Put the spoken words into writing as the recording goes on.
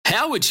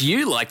How would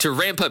you like to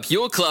ramp up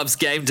your club's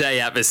game day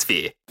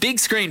atmosphere? Big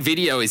Screen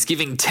Video is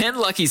giving 10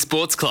 lucky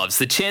sports clubs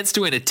the chance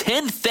to win a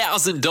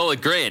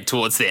 $10,000 grant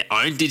towards their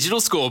own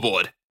digital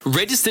scoreboard.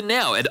 Register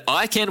now at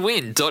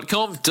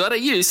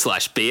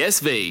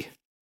iCanWin.com.au/BSV.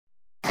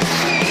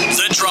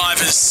 The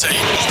driver's seat.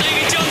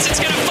 Stevie Johnson's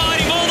going to fight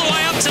him all the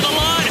way up to the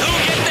line.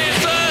 Who'll get there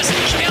first?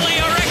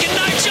 Kelly, I reckon.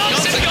 No,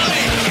 Johnson got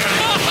it.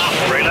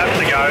 3 laps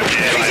to go.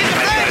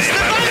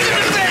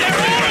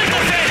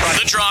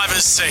 The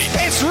driver's seat.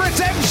 It's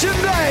redemption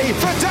day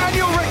for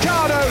Daniel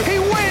Ricciardo. He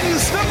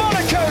wins the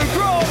Monaco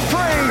Grand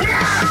Prix.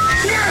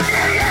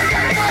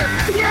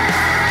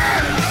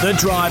 The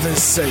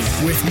driver's seat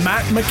with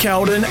Matt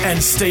McKeldin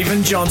and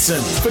Stephen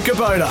Johnson for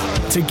Kubota.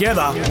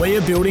 Together, we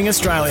are building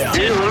Australia.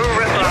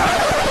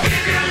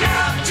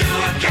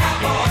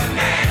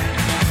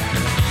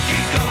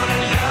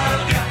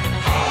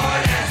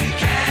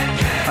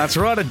 That's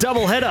right, a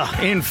double header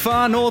in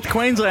far north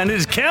Queensland. It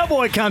is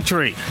cowboy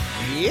country.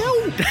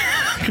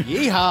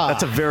 Yeehaw.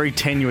 That's a very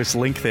tenuous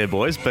link there,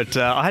 boys, but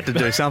I had to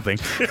do something.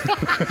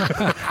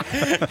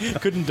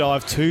 Couldn't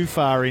dive too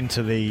far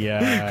into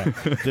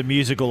the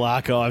musical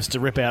archives to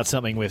rip out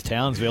something with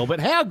Townsville, but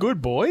how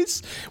good,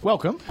 boys.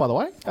 Welcome, by the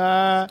way.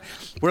 We're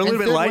a little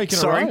bit late,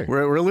 sorry.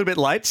 We're a little bit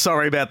late.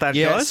 Sorry about that,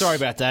 guys. Sorry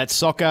about that.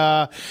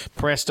 Soccer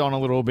pressed on a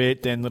little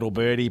bit, then little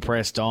birdie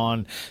pressed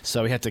on,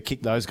 so we had to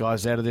kick those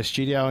guys out of the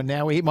studio, and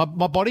now my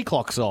body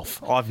clock's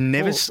off. I've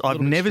never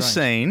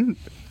seen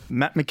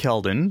Matt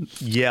McKeldin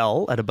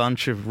yell at a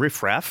bunch of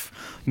riffraff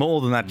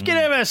more than that. Get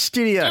out of our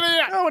studio.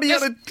 Oh, what are you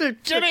going to do?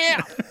 Get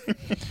out.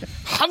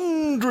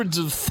 Hundreds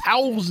of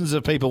thousands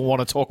of people want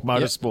to talk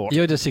motorsport.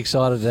 You're just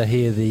excited to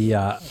hear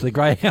the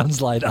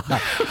greyhounds later.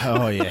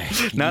 Oh, yeah.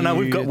 No,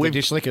 we've got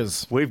dish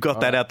lickers. We've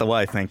got that out the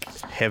way, thank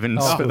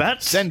heavens for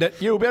that. Send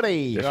it, you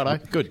Billy. Righto.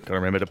 Good. Got to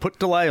remember to put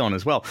delay on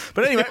as well.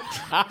 But anyway,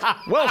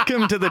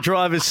 welcome to the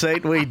driver's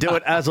seat. We do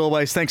it, as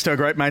always, thanks to our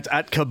great mates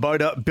at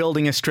Kubota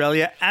Building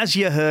Australia. As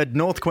you heard,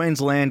 North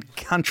Queensland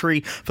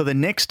country for the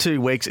next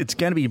 2 weeks. It's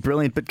going to be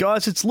brilliant. But,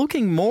 guys, it's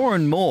looking more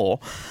and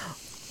more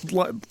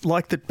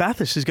like that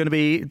Bathurst is going to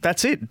be,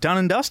 that's it, done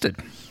and dusted.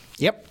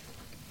 Yep.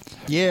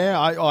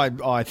 Yeah,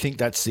 I think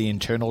that's the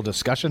internal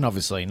discussion.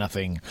 Obviously,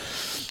 nothing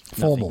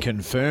formal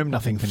confirmed,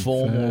 nothing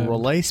formal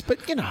release. But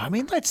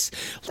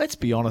let's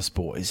be honest,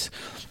 boys.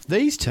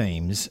 These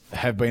teams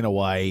have been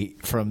away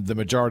from the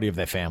majority of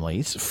their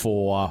families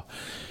for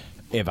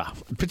ever,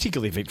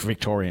 particularly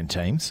Victorian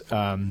teams.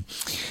 And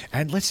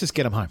let's just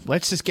get them home.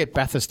 Let's just get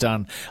Bathurst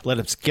done.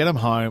 Let's get them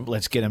home.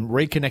 Let's get them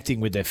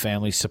reconnecting with their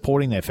families,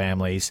 supporting their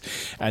families,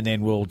 and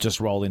then we'll just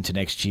roll into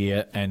next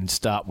year and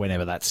start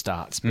whenever that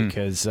starts.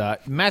 Because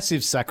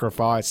massive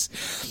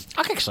sacrifice.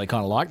 I actually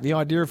kind of like the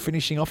idea of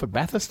finishing off at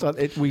Bathurst.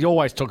 We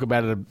always talk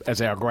about it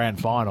as our grand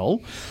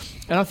final.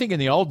 And I think in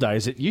the old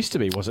days it used to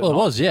be, was it not? It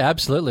was, yeah,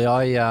 absolutely.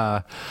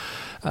 I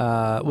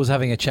was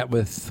having a chat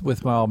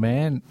with my old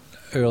man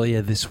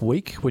earlier this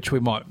week, which we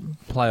might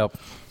play a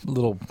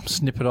little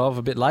snippet of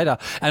a bit later.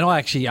 And I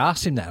actually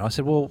asked him that. I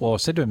said, I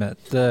said to him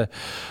that the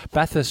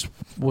Bathurst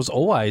was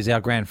always our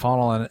grand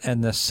final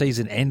and the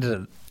season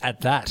ended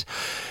at that.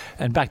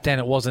 And back then,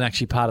 it wasn't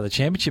actually part of the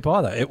championship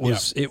either. It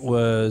was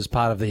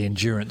part of the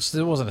endurance.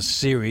 There wasn't a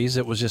series.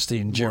 It was just the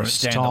endurance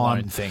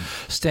standalone thing.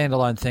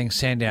 Standalone thing,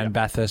 Sandown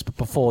Bathurst. But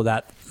before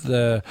that,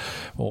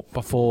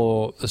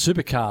 before the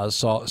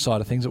supercars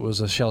side of things, it was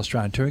the Shell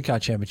Australian Touring Car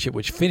Championship,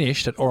 which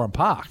finished at Oran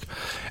Park,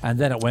 and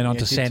then it went on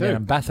to Sandown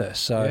and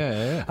Bathurst. So,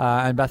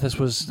 and Bathurst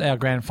was our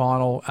grand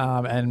final.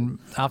 And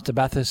after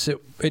Bathurst,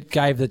 it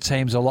gave the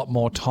teams a lot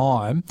more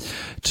time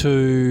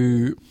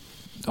to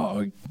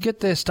get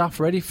their stuff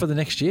ready for the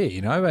next year,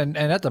 and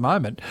at the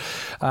moment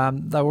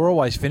they were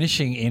always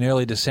finishing in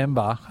early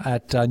December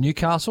at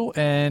Newcastle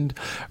and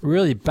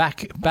really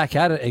back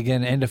at it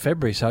again end of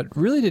February, so it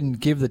really didn't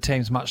give the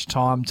teams much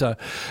time to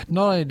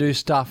not only do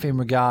stuff in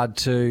regard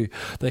to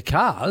the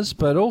cars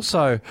but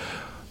also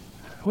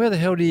where the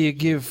hell do you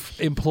give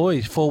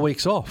employees 4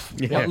 weeks off?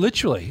 Like,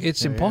 literally,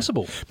 it's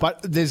impossible. But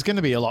there's going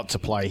to be a lot to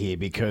play here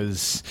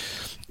because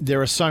there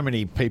are so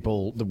many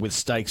people with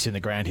stakes in the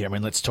ground here. I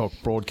mean, let's talk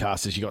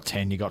broadcasters. You got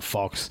 10, you got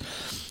Fox,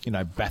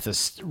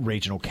 Bathurst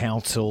Regional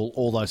Council,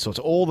 all those sorts.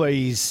 All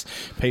these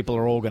people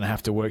are all going to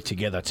have to work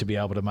together to be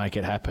able to make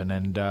it happen.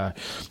 And,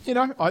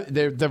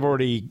 they've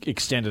already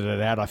extended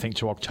it out, I think,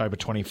 to October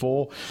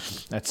 24.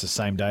 That's the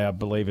same day, I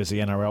believe, as the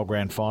NRL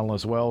Grand Final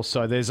as well.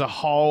 So there's a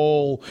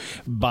whole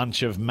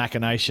bunch of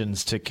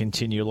machinations to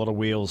continue, a lot of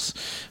wheels,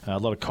 a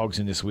lot of cogs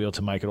in this wheel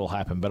to make it all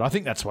happen. But I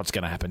think that's what's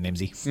going to happen,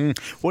 Nimsy.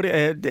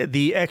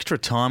 The extra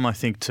time, I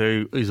think,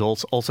 too, is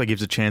also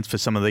gives a chance for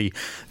some of the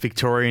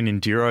Victorian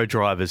enduro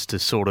drivers to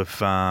sort of,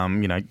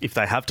 if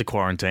they have to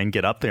quarantine,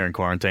 get up there and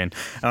quarantine.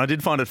 And I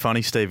did find it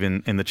funny, Steve,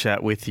 in the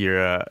chat with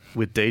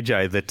with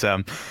DJ, that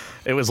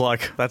it was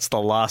like, that's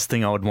the last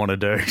thing I would want to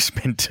do,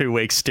 spend 2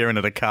 weeks staring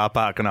at a car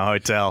park in a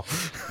hotel.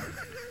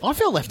 I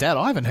feel left out.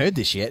 I haven't heard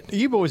this yet.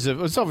 You boys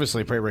have, it's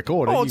obviously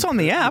pre-recorded. Oh, it's on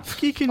the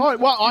app. You can.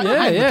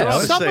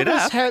 Some of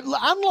us app. have,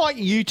 unlike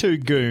you two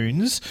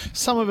goons,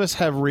 some of us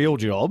have real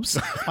jobs.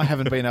 I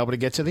haven't been able to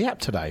get to the app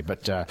today.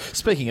 But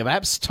speaking of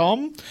apps,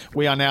 Tom,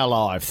 we are now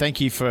live.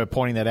 Thank you for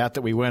pointing that out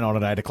that we weren't on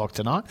at 8 o'clock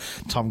tonight.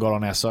 Tom got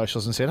on our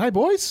socials and said, "Hey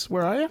boys,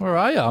 where are you? Where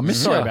are you? I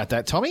missed Sorry you. about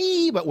that,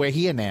 Tommy, but we're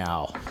here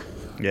now."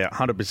 Yeah,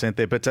 100%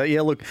 there. But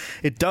look,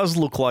 it does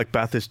look like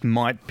Bathurst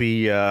might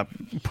be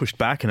pushed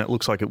back, and it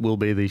looks like it will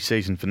be the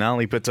season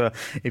finale. But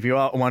if you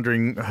are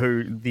wondering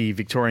who the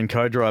Victorian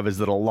co-drivers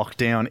that are locked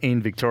down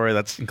in Victoria,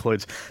 that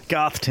includes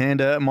Garth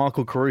Tander,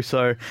 Michael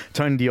Caruso,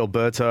 Tony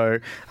D'Alberto,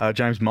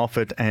 James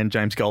Moffat, and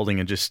James Golding,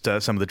 and just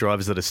some of the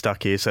drivers that are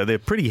stuck here. So they're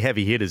pretty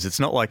heavy hitters. It's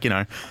not like,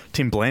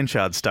 Tim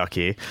Blanchard stuck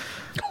here.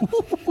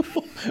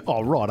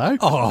 Oh, righto.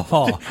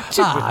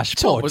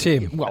 Poor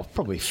Tim. Well,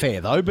 probably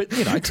fair though, but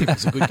Tim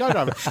is a good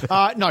co-driver.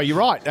 No, you're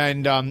right,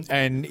 and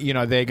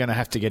they're going to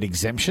have to get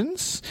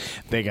exemptions.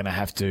 They're going to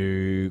have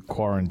to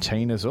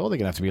quarantine as well. They're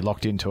going to have to be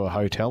locked into a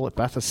hotel at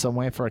Bathurst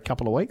somewhere for a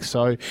couple of weeks.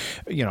 So,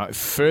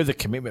 further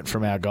commitment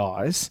from our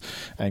guys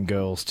and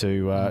girls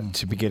to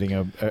be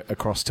getting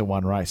across to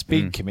one race.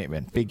 Big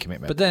commitment.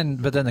 But then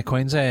the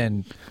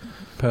Queensland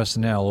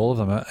personnel, all of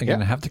them, are going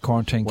to have to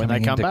quarantine when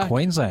coming they come into back.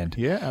 Queensland.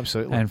 Yeah,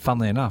 absolutely. And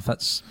funnily enough,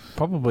 that's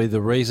probably the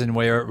reason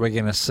we're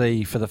going to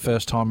see for the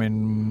first time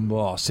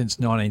since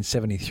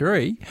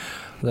 1973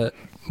 that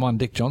one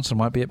Dick Johnson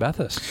won't be at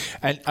Bathurst.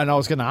 And I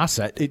was going to ask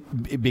that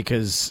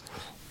because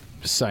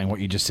saying what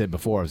you just said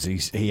before is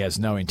he has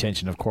no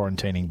intention of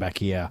quarantining back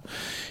here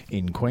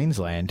in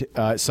Queensland.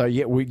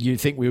 You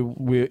think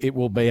it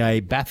will be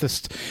a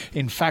Bathurst?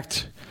 In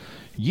fact,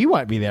 you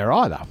won't be there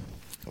either.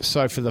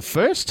 So for the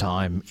first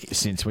time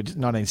since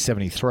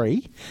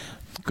 1973,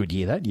 good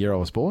year that year I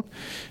was born,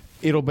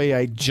 it'll be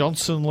a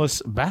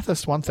Johnsonless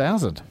Bathurst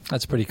 1000.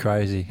 That's pretty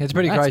crazy. It's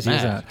pretty crazy, mad.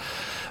 isn't it?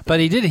 But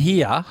he did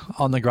hear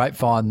on the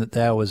grapevine that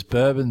there was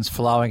bourbons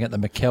flowing at the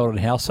McKeldin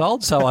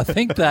household, so I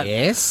think that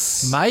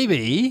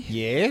maybe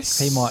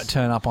he might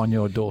turn up on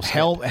your doorstep.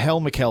 Hel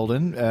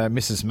McKeldin,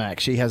 Mrs. Mac,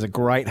 she has a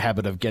great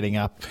habit of getting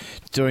up,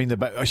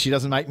 she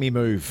doesn't make me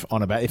move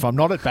on about. If I'm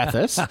not at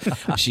Bathurst,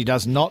 she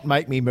does not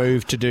make me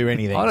move to do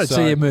anything. I don't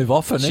see you move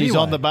often. She's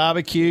on the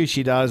barbecue.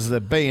 She does the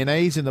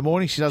B&Es in the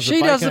morning. She does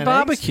the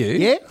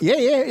barbecue.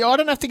 Yeah. I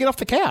don't have to get off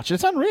the couch.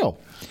 It's unreal.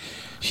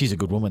 She's a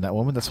good woman, that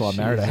woman. That's why I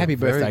married her. Happy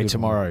birthday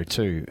tomorrow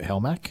to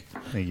Helmac.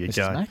 There you Mrs.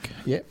 go. Mac.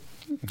 Yep.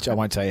 I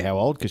won't tell you how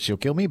old because she'll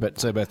kill me, but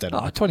it's her birthday.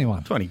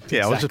 21. 20.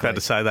 Yeah, I was just about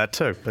to say that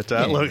too. But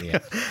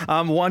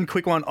one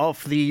quick one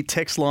off the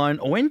text line.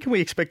 When can we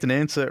expect an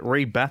answer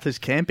re Bathurst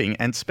camping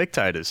and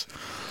spectators?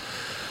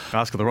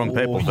 Asking the wrong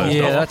people first.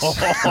 Yeah, that's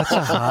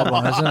a hard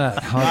one, isn't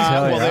it?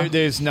 I'll tell you.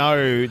 There's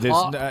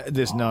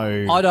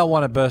no. I don't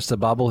want to burst the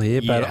bubble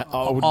here, but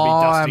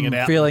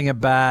I'm feeling a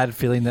bad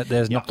feeling that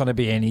there's not going to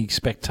be any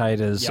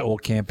spectators or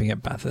camping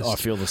at Bathurst. I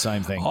feel the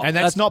same thing, and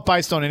that's not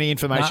based on any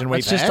information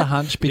we've had. It's just a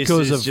hunch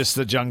because this is just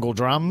the jungle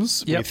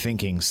drums we're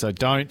thinking. So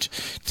don't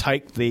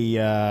take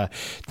the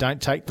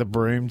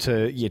broom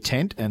to your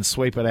tent and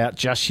sweep it out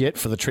just yet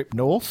for the trip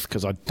north,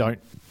 because I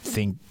don't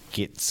think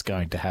it's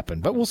going to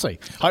happen, but we'll see.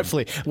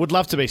 Hopefully, would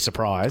love to be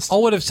surprised. I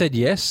would have said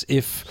yes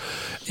if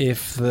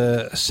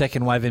the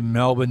second wave in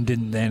Melbourne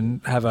didn't then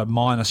have a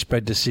minor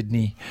spread to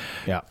Sydney.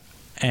 Yeah,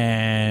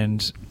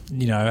 and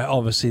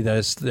obviously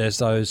there's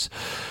those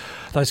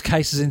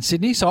cases in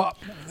Sydney. So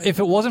if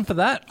it wasn't for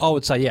that, I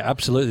would say yeah,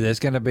 absolutely. There's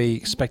going to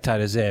be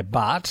spectators there,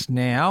 but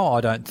now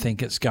I don't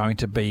think it's going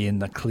to be in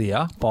the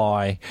clear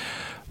by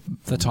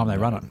the time they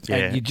run it. Yeah.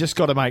 And you just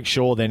got to make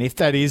sure then, if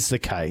that is the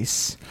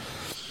case,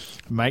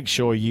 make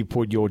sure you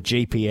put your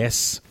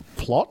GPS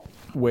plot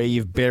where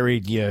you've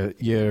buried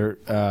your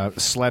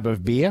slab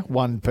of beer,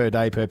 one per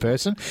day per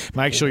person.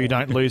 Make sure you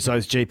don't lose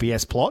those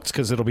GPS plots,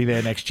 because it'll be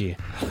there next year.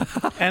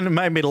 And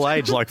maybe middle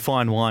age like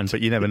fine wine,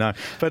 but you never know.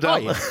 But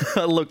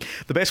look,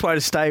 the best way to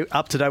stay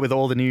up to date with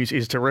all the news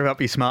is to rev up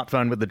your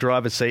smartphone with the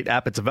Driver's Seat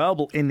app. It's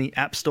available in the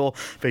App Store.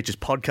 Features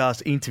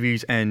podcasts,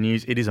 interviews and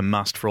news. It is a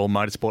must for all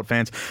motorsport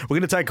fans. We're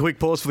going to take a quick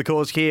pause for the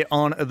cause here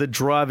on the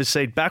Driver's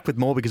Seat. Back with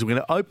more, because we're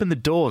going to open the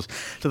doors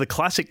to the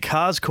Classic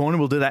Cars Corner.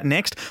 We'll do that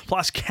next.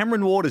 Plus,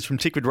 Cameron Waters from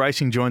Tickford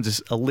Racing joins us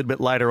a little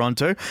bit later on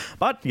too.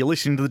 But you're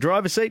listening to the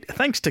Driver's Seat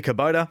thanks to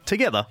Kubota.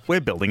 Together,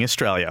 we're building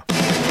Australia.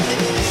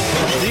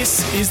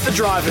 This is the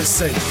Driver's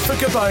Seat for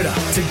Kubota.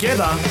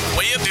 Together,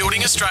 we are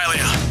building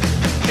Australia.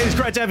 It's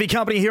great to have your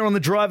company here on the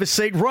Driver's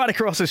Seat right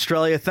across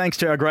Australia, thanks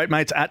to our great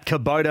mates at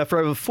Kubota. For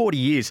over 40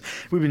 years,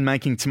 we've been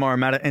making tomorrow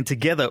matter, and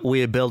together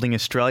we are building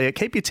Australia.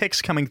 Keep your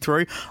texts coming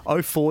through.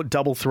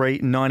 0433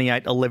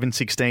 98 11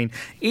 16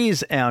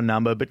 is our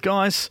number. But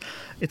guys,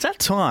 it's that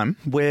time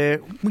where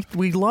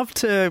we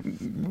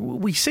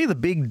see the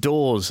big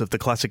doors of the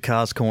Classic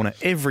Cars Corner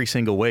every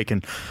single week,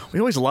 and we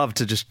always love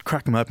to just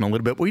crack them open a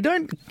little bit. We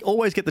don't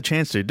always get the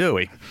chance to, do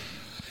we?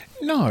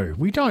 No,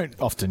 we don't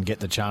often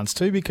get the chance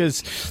to,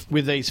 because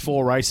with these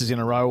 4 races in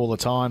a row all the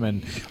time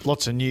and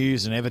lots of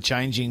news and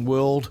ever-changing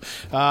world,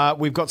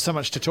 we've got so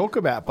much to talk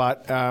about.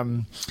 But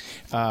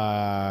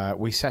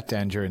we sat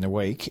down during the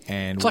week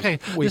and...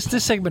 It's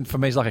this segment for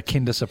me is like a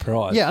Kinder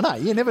surprise. Yeah, I know.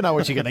 You never know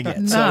what you're going to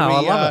get.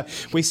 I love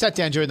it. We sat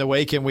down during the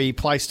week and we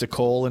placed a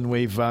call, and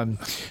we've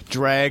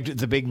dragged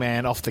the big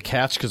man off the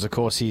couch because, of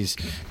course, he's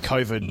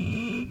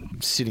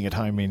sitting at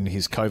home in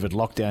his COVID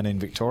lockdown in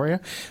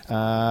Victoria.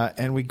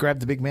 And we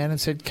grabbed the big man and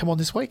said, come on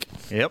this week.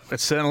 Yep,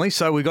 it's certainly.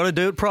 So we've got to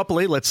do it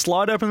properly. Let's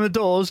slide open the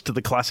doors to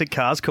the Classic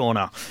Cars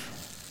Corner.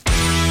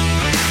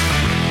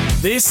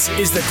 This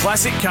is the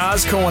Classic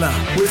Cars Corner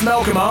with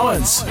Malcolm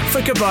Owens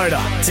for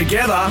Kubota.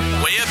 Together,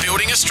 We're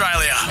building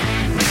Australia.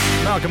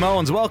 Malcolm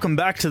Owens, welcome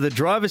back to the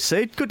driver's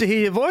seat. Good to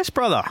hear your voice,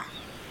 brother.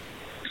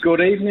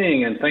 Good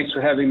evening, and thanks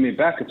for having me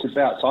back. It's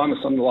about time.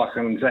 It's not like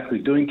I'm exactly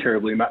doing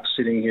terribly much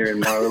sitting here in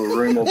my little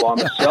room all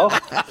by myself.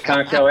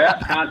 Can't go out,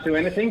 can't do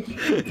anything.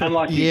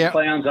 Unlike these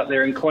clowns up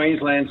there in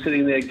Queensland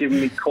sitting there giving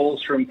me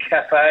calls from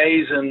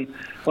cafes and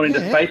wanting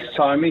to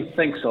FaceTime me.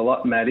 Thanks a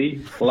lot,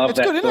 Maddie. Love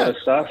that sort of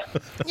stuff.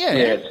 Yeah,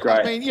 it's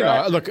great. I mean, you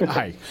know, look,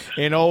 hey,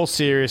 in all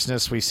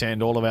seriousness, we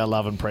send all of our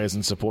love and prayers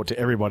and support to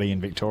everybody in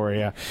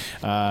Victoria.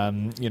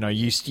 You know,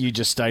 you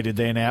just stated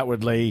then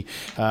outwardly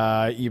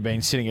you've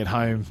been sitting at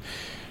home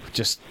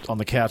just on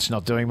the couch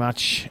not doing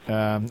much.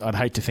 I'd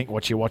hate to think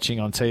what you're watching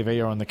on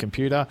TV or on the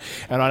computer,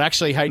 and I'd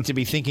actually hate to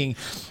be thinking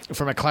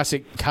from a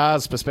Classic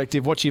Cars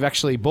perspective what you've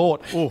actually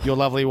bought. Ooh. Your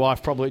lovely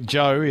wife, probably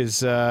Joe, is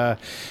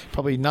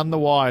probably none the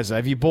wiser.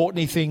 Have you bought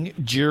anything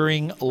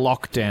during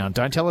lockdown?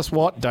 Don't tell us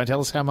what, don't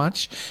tell us how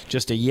much,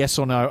 just a yes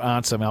or no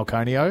answer,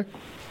 Malconio.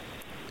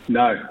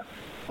 No.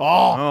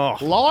 Oh,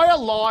 liar,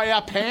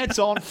 liar, pants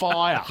on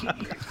fire.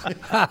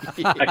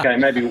 Okay,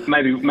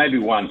 maybe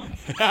one.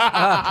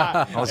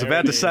 I was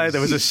about to say there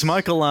was a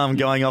smoke alarm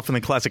going off in the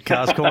Classic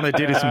Cars Corner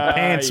due to some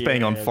pants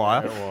being on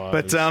fire.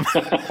 But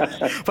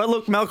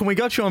look, Malcolm, we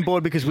got you on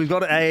board because we've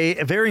got a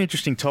very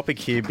interesting topic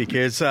here,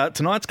 because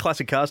tonight's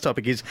Classic Cars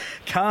topic is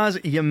cars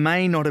you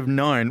may not have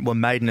known were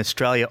made in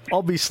Australia.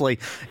 Obviously,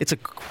 it's a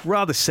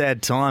rather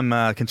sad time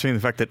considering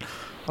the fact that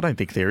I don't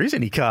think there is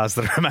any cars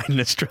that are made in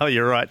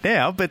Australia right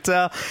now, but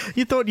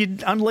you thought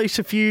you'd unleash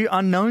a few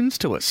unknowns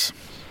to us.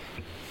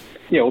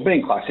 Yeah, well,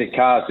 being classic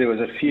cars, there was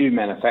a few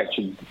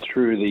manufactured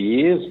through the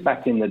years,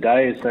 back in the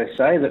day, as they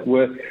say, that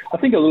were, I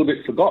think, a little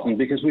bit forgotten,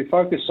 because we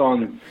focus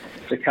on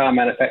the car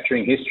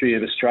manufacturing history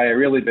of Australia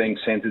really being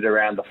centred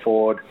around the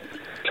Ford,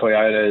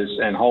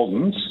 Toyotas and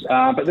Holdens.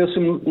 But there's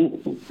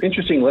some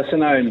interesting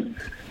lesser-known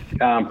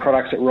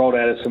products that rolled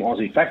out of some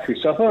Aussie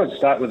factories. So I thought I'd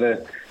start with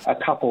a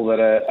couple that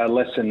are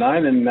lesser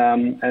known, and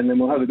then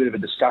we'll have a bit of a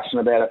discussion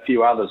about a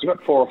few others. We've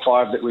got 4 or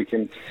 5 that we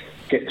can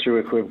get through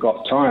if we've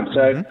got time.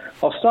 So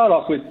I'll start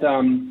off with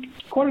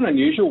quite an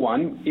unusual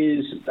one,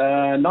 is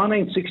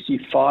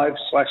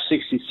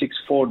 1965/66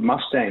 Ford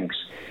Mustangs.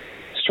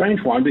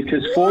 Strange one,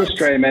 because Ford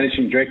Australia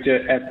Managing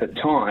Director at the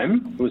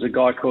time was a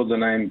guy called the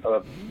name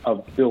of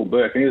Bill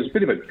Burke, and he was a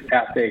bit of an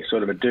out there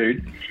sort of a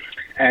dude.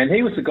 And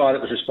he was the guy that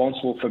was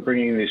responsible for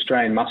bringing the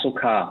Australian muscle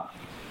car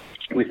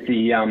with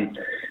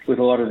with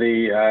a lot of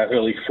the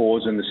early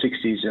Fords in the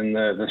 60s and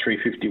the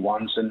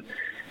 351s.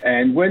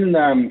 And when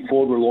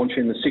Ford were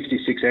launching the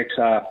 66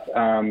 XR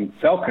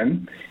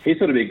Falcon, he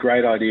thought it'd be a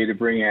great idea to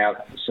bring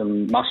out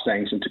some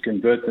Mustangs and to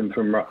convert them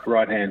from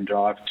right-hand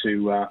drive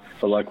to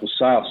for local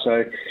sale.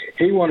 So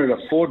he wanted a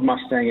Ford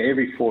Mustang at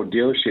every Ford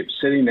dealership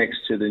sitting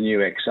next to the new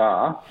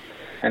XR,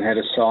 and had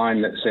a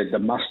sign that said the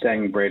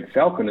Mustang-bred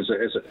Falcon is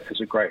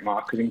a great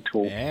marketing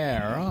tool.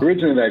 Yeah, right.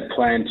 Originally, they'd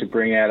planned to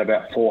bring out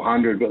about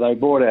 400, but they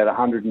brought out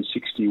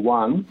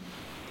 161.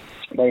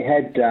 They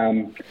had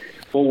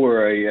all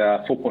were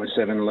a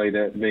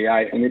 4.7-litre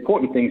V8, and the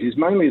important thing is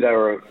mainly they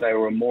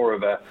were more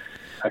of a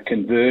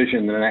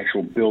conversion than an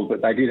actual build,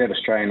 but they did have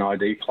Australian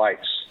ID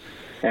plates.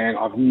 And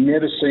I've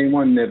never seen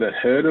one, never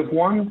heard of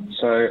one,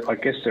 so I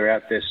guess they're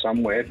out there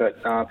somewhere,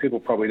 but people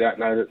probably don't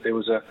know that there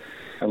was a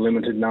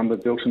limited number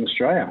built in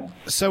Australia.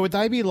 So would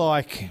they be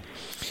like,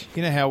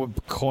 you know how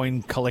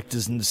coin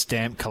collectors and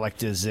stamp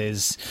collectors,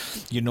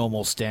 there's your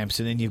normal stamps,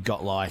 and then you've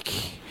got like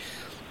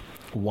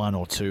one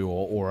or two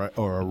or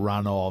a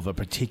run of a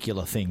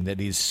particular thing that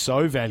is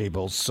so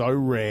valuable, so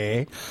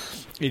rare,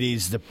 it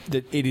is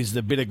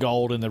the bit of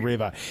gold in the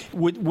river.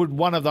 Would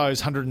one of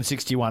those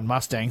 161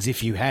 Mustangs,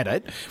 if you had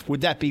it,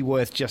 would that be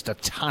worth just a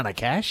ton of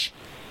cash?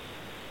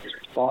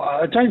 Well,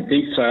 I don't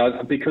think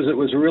so, because it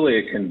was really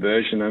a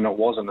conversion and it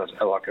wasn't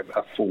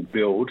a full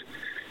build.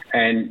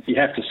 And you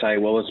have to say,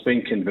 well, it's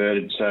been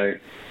converted,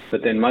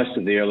 but then most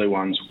of the early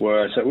ones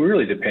were. So it will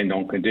really depend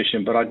on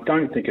condition, but I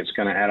don't think it's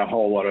going to add a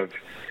whole lot of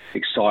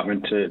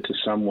excitement to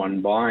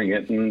someone buying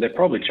it. And they're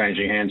probably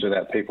changing hands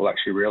without people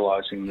actually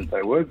realising that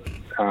they were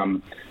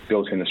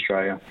built in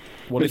Australia.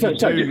 Well, if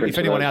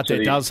anyone out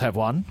there does have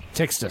one,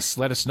 text us.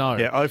 Let us know.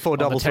 Yeah,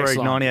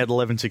 0433 98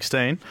 11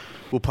 16.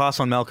 We'll pass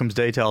on Malcolm's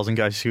details in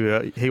case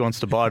he wants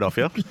to buy it off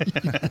you.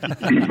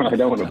 I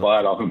don't want to buy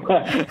it off him.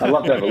 I'd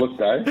love to have a look,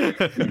 though.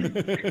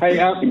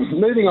 Hey,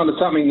 moving on to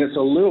something that's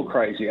a little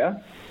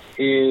crazier.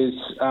 is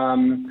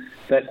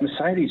that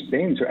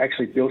Mercedes-Benz are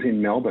actually built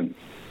in Melbourne.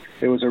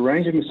 There was a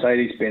range of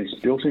Mercedes-Benz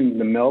built in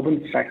the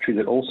Melbourne factory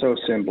that also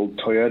assembled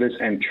Toyotas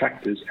and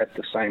tractors at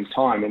the same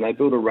time, and they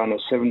built a run of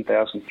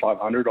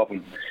 7,500 of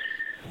them.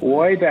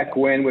 Way back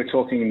when, we're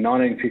talking in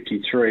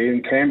 1953,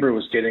 and Canberra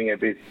was getting a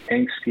bit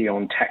angsty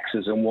on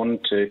taxes and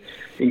wanted to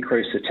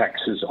increase the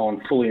taxes on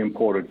fully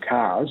imported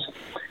cars,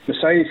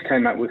 Mercedes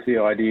came up with the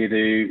idea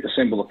to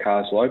assemble the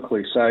cars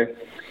locally. So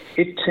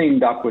it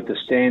teamed up with the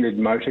Standard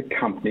Motor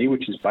Company,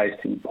 which is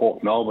based in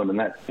Port Melbourne, and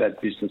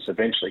that business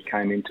eventually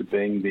came into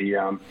being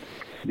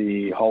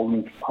the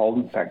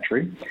Holden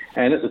factory.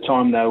 And at the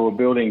time, they were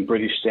building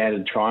British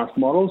Standard Triumph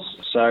models.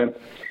 So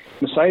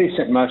Mercedes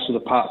sent most of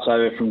the parts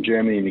over from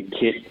Germany in the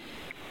kit,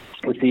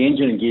 with the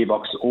engine and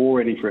gearbox all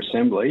ready for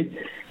assembly.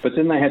 But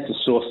then they had to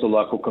source the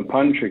local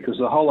componentry, because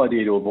the whole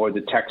idea to avoid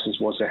the taxes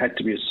was there had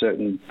to be a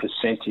certain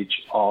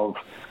percentage of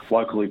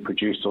locally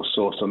produced or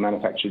sourced or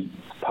manufactured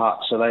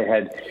parts. So they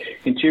had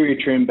interior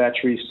trim,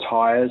 batteries,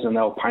 tyres, and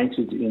they were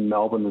painted in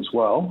Melbourne as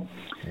well.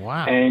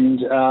 Wow. And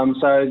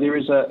so there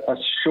is a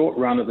short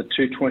run of the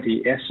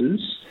 220Ss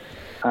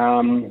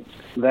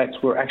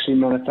that were actually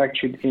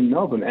manufactured in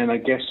Melbourne. And I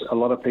guess a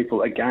lot of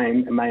people,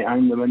 again, may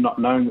own them and not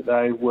known that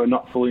they were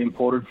not fully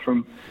imported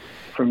from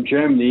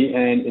Germany,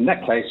 and in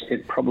that case,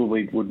 it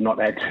probably would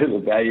not add to the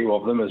value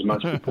of them, as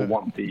most people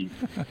want the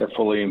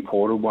fully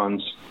imported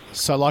ones.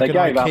 So like an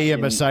IKEA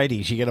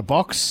Mercedes, you get a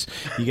box,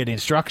 you get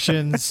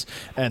instructions,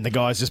 and the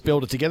guys just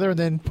build it together and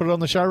then put it on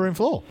the showroom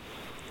floor.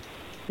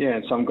 Yeah,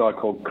 and some guy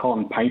called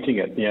Con painting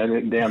it,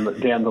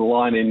 down the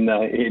line in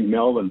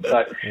Melbourne.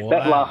 So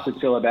that lasted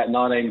till about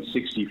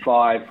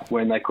 1965,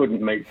 when they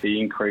couldn't meet the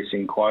increase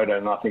in quota,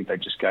 and I think they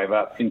just gave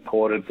up,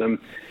 imported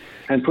them,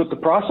 and put the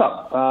price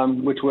up,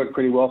 which worked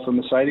pretty well for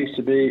Mercedes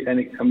to be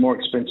a more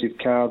expensive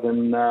car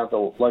than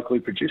the locally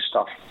produced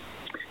stuff.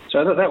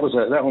 So that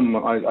one.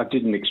 I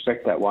didn't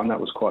expect that one. That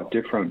was quite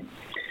different.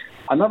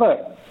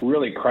 Another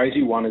really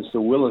crazy one is the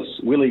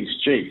Willys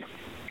Jeep.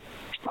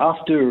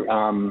 After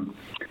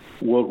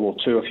World War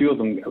II, a few of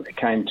them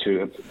came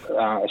to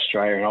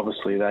Australia, and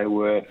obviously they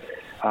were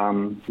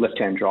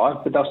left-hand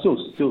drive, but they're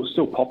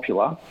still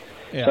popular.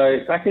 Yeah. So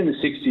back in the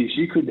 60s,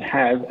 you could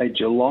have a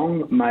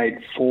Geelong-made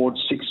Ford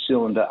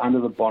six-cylinder under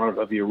the bonnet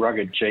of your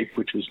rugged Jeep,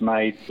 which was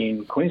made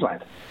in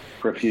Queensland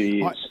for a few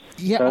years.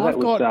 I've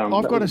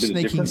got a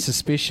sneaking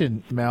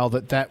suspicion, Mal,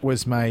 that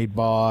was made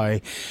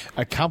by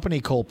a company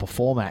called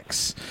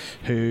Performax,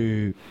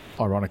 who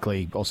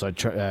ironically also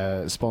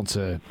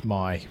sponsor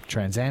my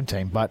Trans Am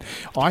team. But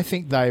I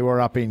think they were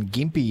up in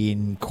Gympie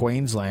in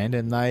Queensland,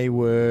 and they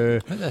were...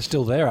 I think they're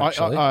still there,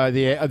 actually.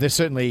 They're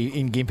certainly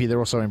in Gympie. They're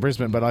also in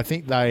Brisbane. But I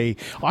think I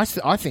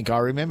think I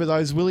remember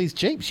those Willys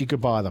Jeeps. You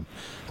could buy them.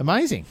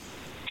 Amazing.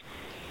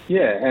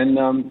 Yeah,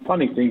 and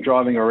funny thing,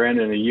 driving around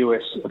in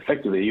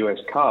effectively a US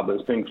car, but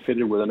it's being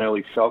fitted with an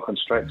early Falcon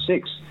Straight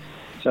 6.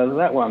 So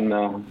that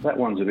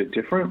one's a bit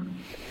different.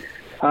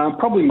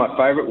 Probably my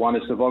favourite one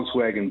is the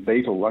Volkswagen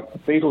Beetle. Like, the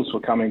Beetles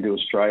were coming to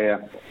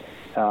Australia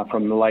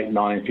from the late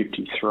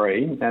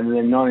 1953, and then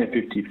in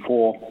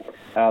 1954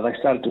 they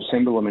started to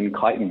assemble them in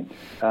Clayton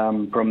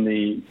from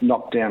the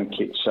knockdown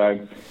kit. So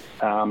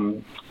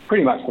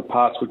pretty much the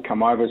parts would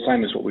come over,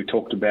 same as what we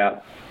talked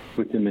about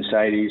with the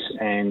Mercedes,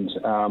 and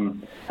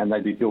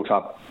they'd be built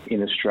up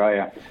in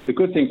Australia. The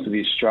good thing for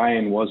the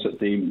Australian was that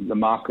the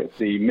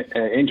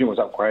engine was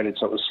upgraded,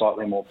 so it was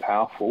slightly more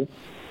powerful.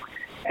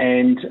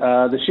 And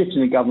the shift in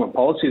the government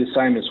policy, the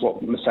same as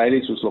what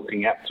Mercedes was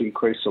looking at, to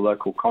increase the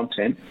local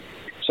content.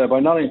 So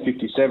by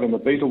 1957, the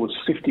Beetle was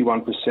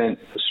 51%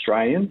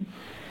 Australian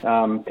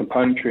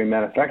componentry and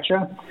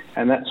manufacture,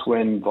 and that's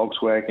when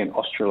Volkswagen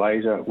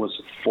Australasia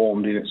was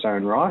formed in its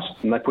own right.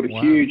 And they put a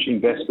huge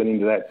investment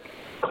into that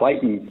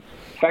Clayton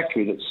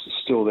factory that's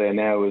still there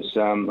now, or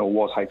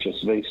was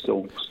HSV,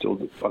 still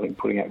I think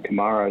putting out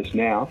Camaros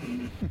now.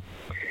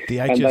 The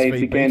HSV and they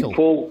began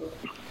Beetle.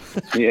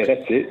 Yeah,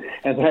 that's it.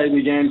 And they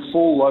began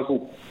full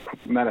local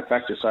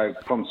manufacture, so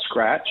from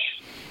scratch,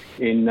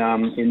 in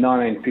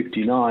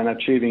 1959,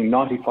 achieving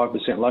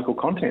 95% local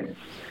content.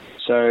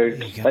 So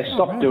they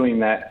stopped doing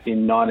that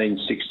in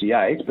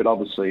 1968, but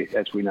obviously,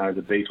 as we know,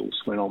 the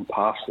Beetles went on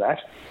past that.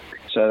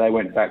 So they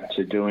went back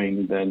to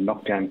doing the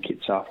knockdown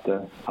kits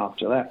after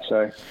that.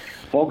 So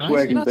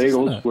Volkswagen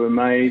Beetles were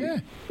made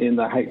in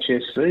the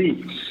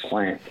HSV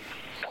plant.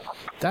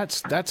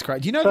 That's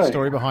great. Do you know the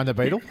story behind the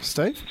Beetle,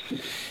 Steve?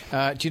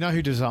 Do you know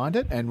who designed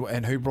it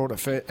and who brought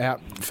it out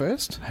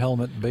first?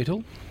 Helmet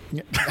Beetle.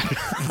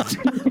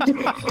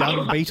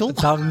 Dung Beetle?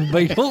 Dung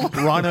Beetle?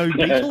 Rhino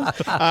Beetle?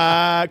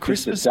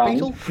 Christmas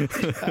Beetle?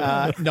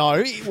 No,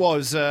 it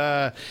was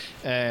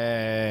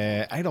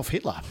Adolf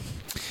Hitler.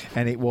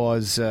 And it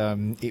was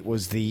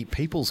the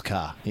people's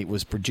car. It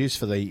was produced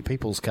for the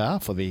people's car,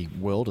 for the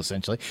world,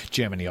 essentially.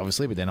 Germany,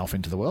 obviously, but then off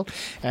into the world.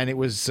 And it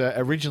was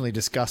originally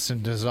discussed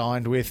and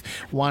designed with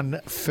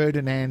one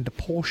Ferdinand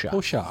Porsche.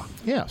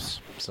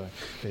 Yes. So,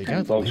 there you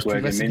go.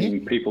 Volkswagen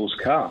meaning people's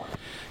car.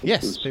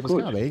 Yes,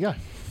 people's car. There you go.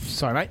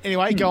 Sorry, mate.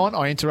 Anyway, go on.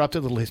 I interrupted.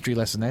 A little history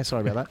lesson there.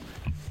 Sorry about that.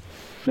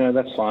 No,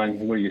 that's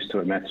fine. We're used to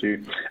it,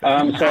 Matthew.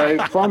 So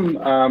from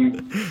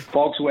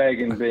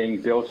Volkswagen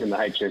being built in the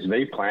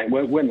HSV plant,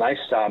 when they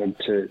started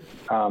to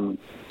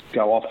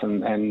go off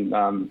and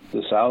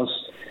the sales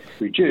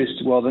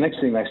reduced, well, the next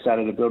thing they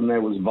started to build in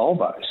there was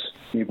Volvos.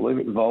 Can you believe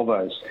it?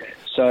 Volvos.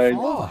 So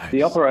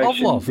the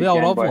operation... the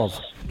old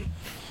Ovlov.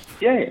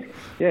 Yeah.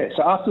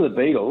 So after the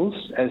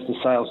Beatles, as the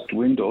sales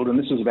dwindled, and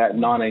this was about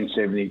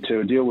 1972,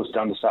 a deal was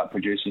done to start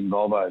producing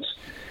Volvos.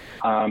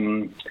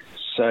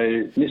 So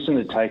Nissan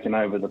had taken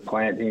over the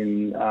plant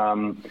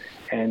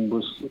and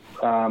was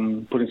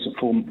putting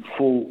some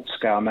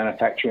full-scale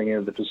manufacturing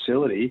into the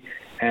facility.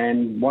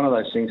 And one of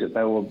those things that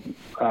they were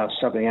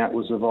subbing out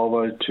was the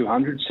Volvo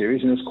 200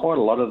 series, and there's quite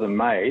a lot of them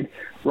made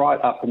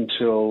right up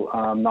until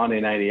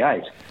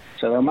 1988.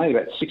 So they made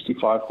about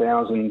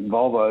 65,000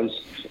 Volvos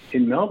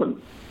in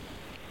Melbourne.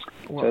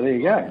 Well, so there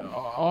you go.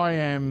 I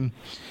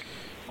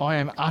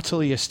am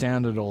utterly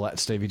astounded at all that,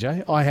 Stevie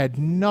J. I had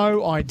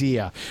no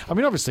idea. I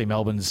mean, obviously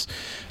Melbourne's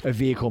a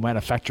vehicle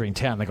manufacturing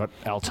town. They got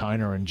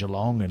Altona and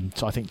Geelong, and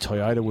I think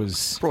Toyota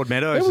was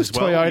Broadmeadows as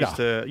well.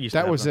 Toyota. Used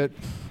to was it.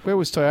 Where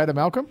was Toyota,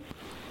 Malcolm?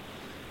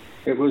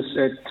 It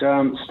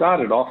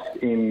started off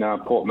in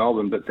Port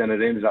Melbourne, but then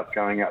it ended up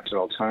going out to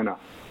Altona.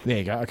 There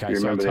you go. Okay,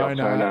 so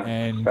Altona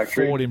and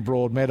factory? Ford in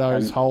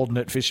Broadmeadows, Holden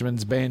at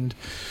Fisherman's Bend,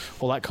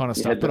 all that kind of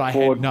stuff. But I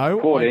had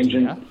no idea.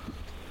 Engine.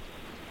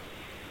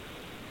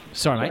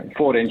 Sorry, mate.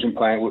 Ford engine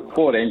plant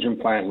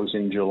was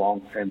in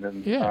Geelong, and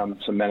then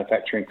some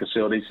manufacturing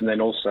facilities, and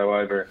then also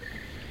over.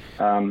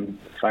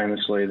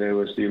 Famously, there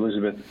was the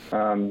Elizabeth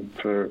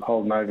for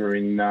Holden over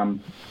in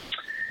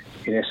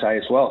SA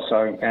as well.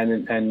 So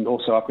and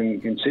also up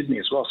in Sydney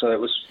as well. So it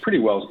was pretty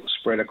well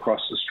spread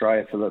across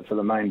Australia for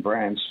the main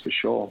brands for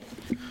sure.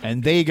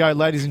 And there you go,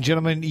 ladies and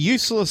gentlemen.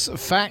 Useless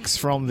facts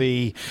from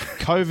the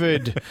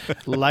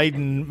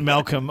COVID-laden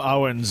Malcolm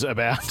Owens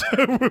about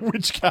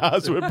which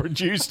cars were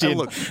produced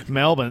in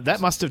Melbourne.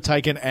 That must have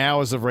taken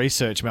hours of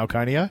research,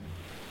 Malconio.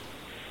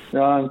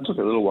 It took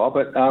a little while,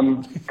 but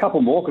a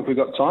couple more if we've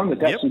got time. The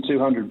Datsun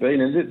 200B.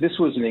 Now, this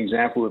was an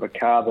example of a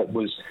car that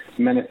was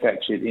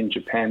manufactured in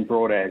Japan,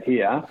 brought out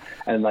here,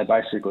 and they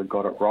basically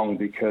got it wrong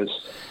because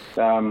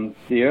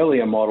the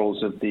earlier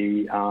models of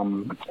the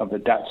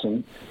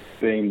Datsun,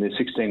 being the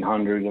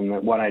 1600 and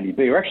the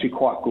 180B, were actually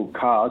quite good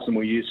cars and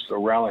were used for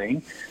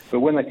rallying.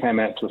 But when they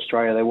came out to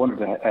Australia, they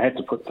had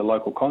to put the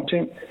local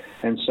content.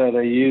 And so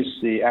they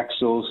used the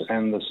axles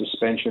and the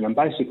suspension and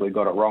basically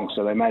got it wrong.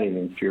 So they made an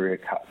inferior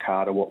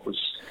car to what was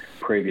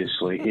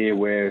previously here,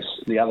 whereas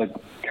the other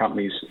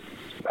companies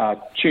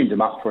tuned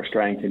them up for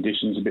Australian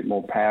conditions, a bit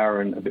more power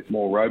and a bit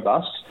more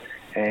robust.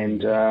 And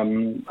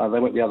they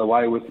went the other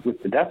way with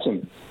the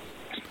Datsun.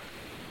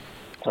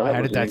 So I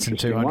had a Datsun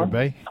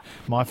 200B.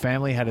 My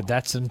family had a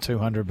Datsun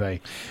 200B.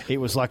 It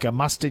was like a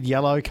mustard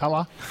yellow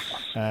colour.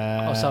 So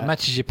it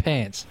matches your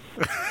pants.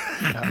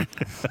 At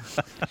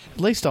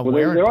least I'm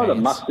wearing they're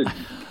pants.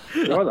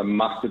 They're either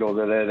mustard or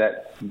they're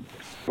that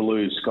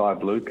blue, sky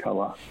blue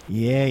colour.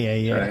 Yeah.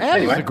 So,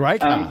 it was a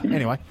great car.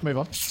 Anyway, move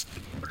on.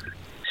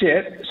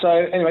 So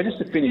anyway, just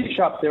to finish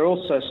up, there are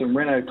also some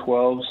Renault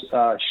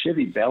 12s,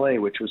 Chevy Bel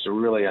Air, which was a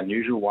really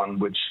unusual one,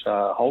 which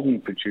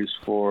Holden produced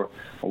for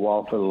a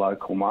while for the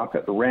local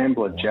market, the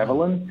Rambler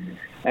Javelin,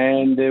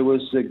 and there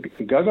was the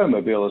Go-Go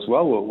Mobile as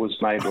well, that was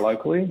made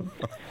locally,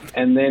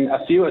 and then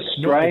a few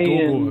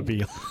Australian...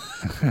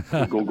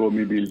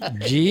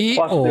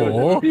 G-O-G-G-O.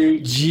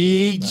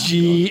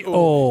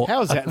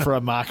 How's that for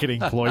a marketing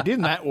ploy?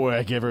 Didn't that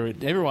work?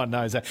 Everyone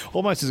knows that.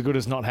 Almost as good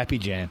as Not Happy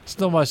Jam.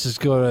 It's almost as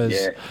good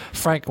as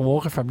Frank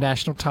Walker from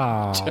National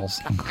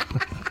Tiles.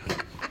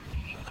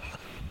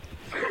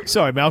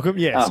 Sorry, Malcolm.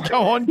 Yes,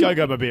 go on. Go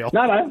Mobile.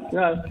 No.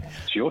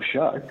 It's your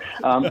show.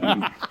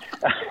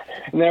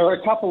 There are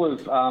a couple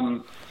of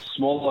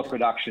smaller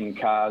production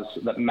cars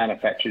that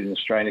manufactured in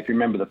Australia. If you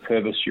remember the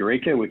Purvis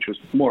Eureka, which was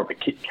more of a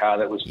kit car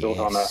that was built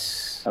on a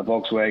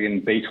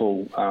Volkswagen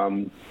Beetle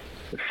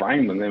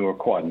frame, and there were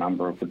quite a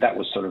number of, but that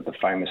was sort of the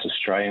famous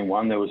Australian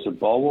one. There was the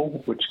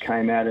Bolwell, which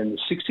came out in the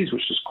 60s,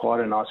 which was quite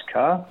a nice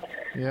car.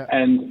 Yeah.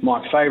 And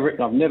my favourite,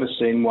 and I've never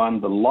seen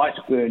one, the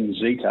Lightburn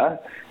Zeta,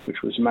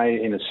 which was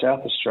made in a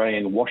South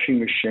Australian washing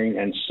machine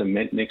and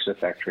cement mixer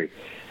factory.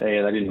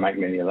 Yeah, they didn't make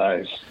many of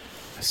those.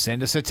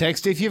 Send us a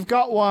text if you've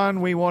got one.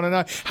 We want to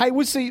know. Hey,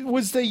 was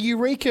the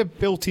Eureka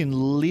built in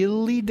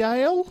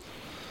Lilydale?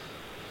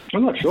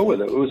 I'm not sure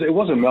whether it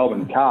was a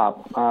Melbourne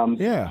car.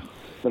 Yeah,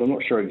 but I'm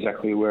not sure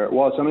exactly where it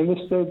was. I mean,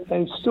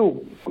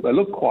 they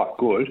look quite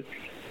good,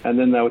 and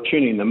then they were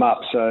tuning them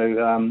up. So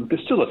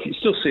there's still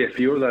still see a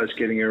few of those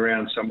getting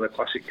around some of the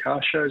classic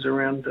car shows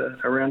around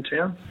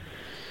town.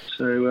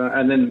 So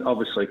and then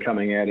obviously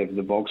coming out of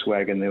the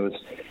Volkswagen,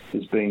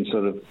 there's been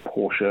sort of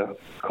Porsche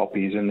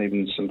copies and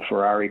even some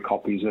Ferrari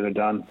copies that are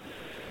done,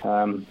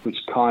 which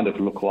kind of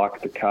look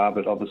like the car,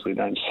 but obviously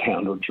don't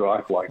sound or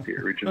drive like the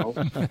original.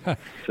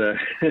 So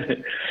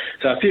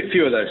a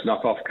few of those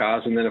knockoff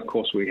cars, and then of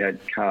course we had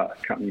car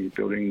companies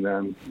building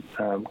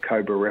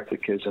Cobra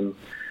replicas and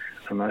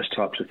and those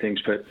types of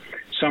things. But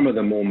some of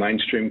the more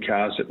mainstream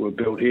cars that were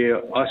built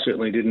here, I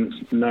certainly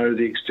didn't know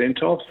the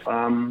extent of,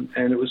 and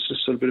it was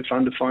just sort of a bit of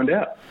fun to find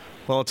out.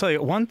 Well, I'll tell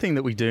you, one thing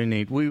that we do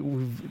need, we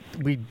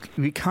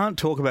can't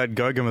talk about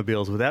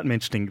Go-Go-mobiles without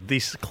mentioning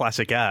this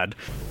classic ad.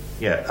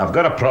 Yeah, I've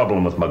got a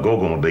problem with my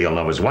Go-Go-mobile, and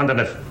I was wondering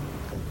if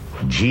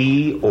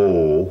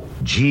G-O-G-G-O.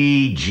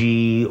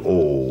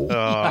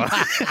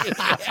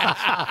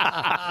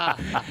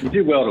 You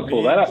did well to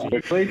pull that up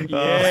quickly.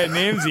 Yeah,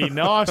 Nimsy,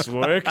 nice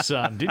work,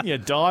 son. Didn't you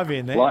dive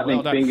in there?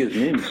 Lightning fingers,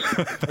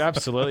 Nims.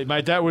 Absolutely,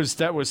 mate. That was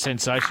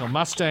sensational.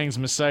 Mustangs,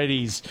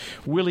 Mercedes,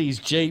 Willys,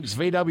 Jeeps,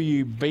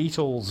 VW,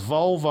 Beetles,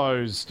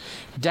 Volvos,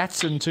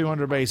 Datsun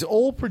 200Bs,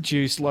 all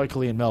produced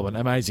locally in Melbourne.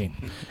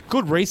 Amazing.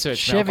 Good research,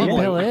 Chevy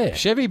Malcolm. Bel Air.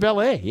 Chevy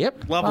Bel Air,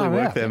 yep. Lovely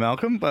work there,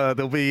 Malcolm.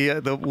 There'll be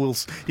you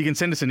can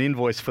send us an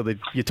invoice for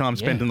your time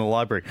spent in the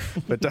library.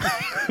 But so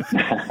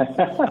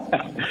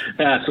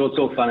it's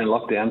all fun in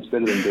lockdown. It's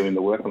better than doing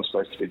the work I'm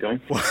supposed to be doing.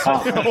 All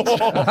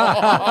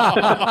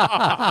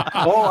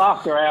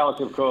after hours,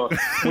 of course.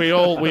 We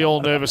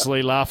all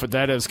nervously laugh at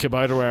that as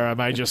Kubota are our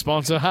major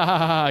sponsor.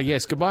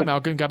 Yes, goodbye,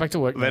 Malcolm. Go back to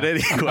work. But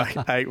anyway,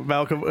 hey,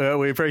 Malcolm,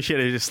 we appreciate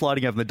you just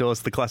sliding open the doors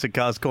to the Classic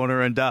Cars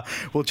Corner, and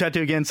we'll chat to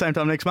you again same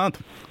time next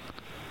month.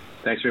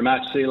 Thanks very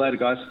much. See you later,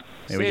 guys.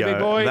 There we go.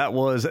 Boy. That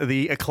was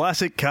the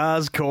Classic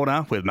Cars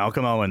Corner with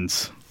Malcolm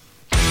Owens.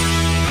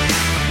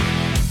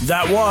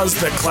 That was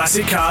the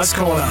Classic Cars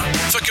Corner.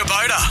 For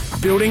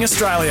Kubota. Building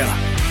Australia.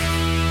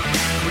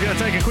 We're going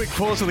to take a quick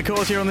pause of the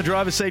course here on the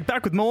driver's seat.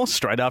 Back with more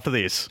straight after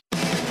this.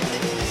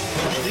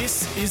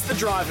 This is the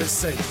driver's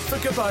seat for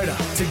Kubota.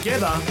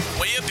 Together,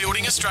 We are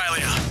building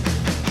Australia.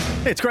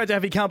 It's great to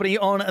have your company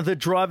on the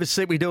driver's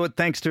seat. We do it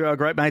thanks to our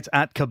great mates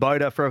at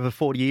Kubota. For over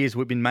 40 years,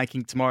 we've been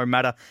making tomorrow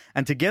matter,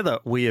 and together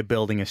we are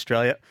building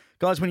Australia.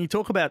 Guys, when you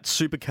talk about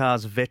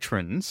supercars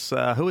veterans,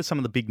 who are some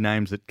of the big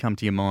names that come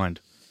to your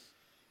mind?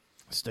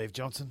 Steve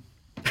Johnson.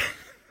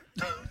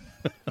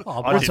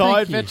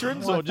 Retired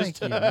veterans or just...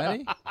 Thank you,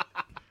 Matty.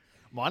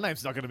 My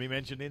name's not going to be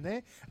mentioned in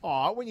there.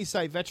 Oh, when you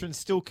say veterans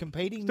still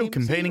competing, Still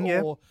competing,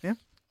 yeah.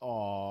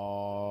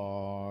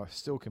 Oh,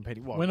 still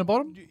competing. What?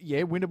 Winterbottom?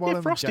 Yeah, Winterbottom.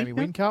 Yeah, Frosty, Jamie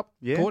yeah. Whincup.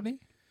 Yeah. Courtney?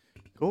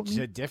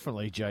 Yeah,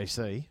 definitely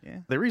JC. Yeah.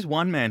 There is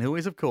one man who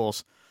is, of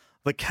course,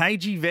 the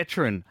KG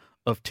veteran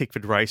of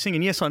Tickford Racing.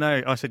 And yes, I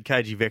know I said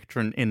KG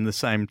veteran in the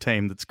same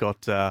team that's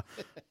got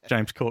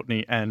James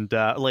Courtney and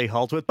Lee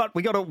Holdsworth, but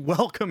we got to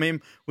welcome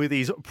him with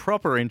his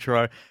proper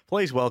intro.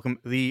 Please welcome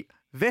the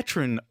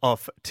veteran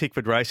of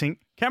Tickford Racing,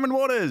 Cameron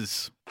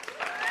Waters.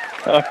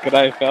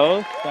 G'day,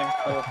 fellas. Thanks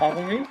for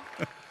having me.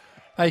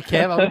 Hey,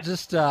 Cam, I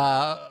just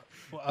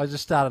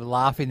started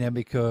laughing then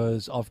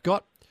because I've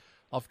got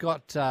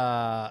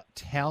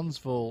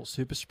Townsville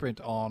Super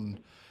Sprint on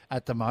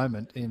at the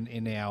moment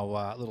in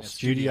our little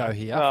studio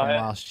here from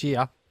last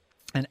year.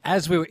 And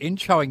as we were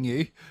introing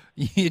you,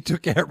 you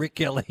took out Rick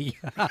Kelly.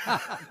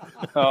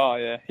 Oh,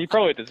 yeah. He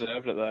probably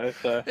deserved it, though.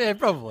 So. Yeah,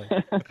 probably.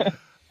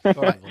 All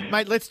right,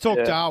 mate, let's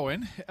talk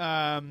Darwin.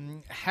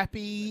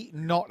 Happy,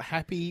 not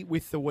happy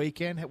with the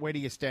weekend? Where do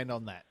you stand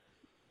on that?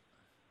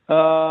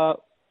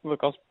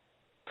 Look, I was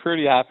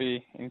pretty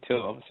happy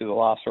until, obviously, the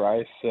last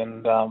race.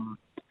 And,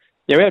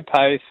 we had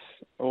pace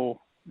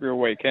all real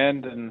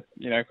weekend and,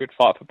 good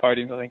fight for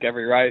podiums, I think,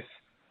 every race.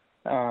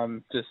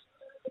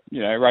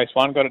 Race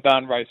 1 got it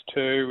done. Race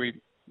 2, we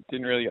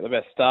didn't really get the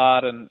best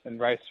start. And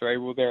race 3,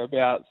 we were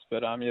thereabouts. But,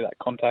 that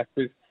contact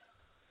with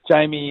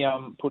Jamie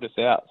put us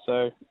out.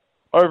 So,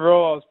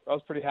 overall, I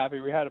was pretty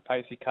happy. We had a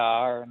pacey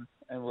car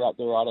and we're up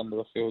there right under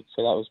the field.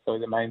 So, that was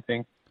probably the main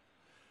thing.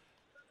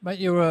 Mate,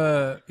 you're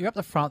up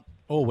the front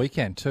all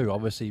weekend too.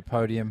 Obviously,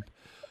 podium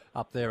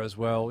up there as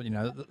well.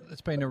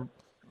 It's been a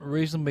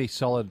reasonably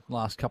solid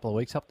last couple of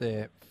weeks up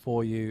there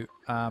for you.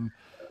 How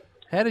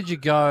did you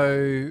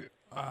go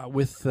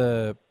with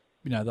the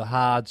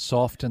hard,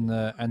 soft, and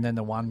then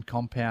the one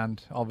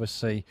compound?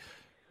 Obviously,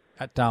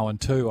 at Darwin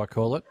 2, I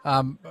call it.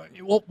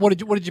 What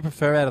did you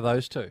prefer out of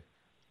those two?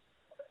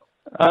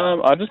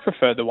 I just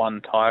preferred the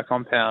one tyre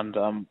compound.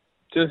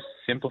 Just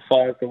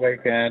simplifies the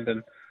weekend,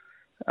 and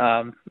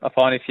I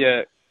find if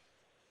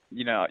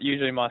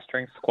usually my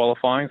strength's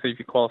qualifying, so if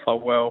you qualify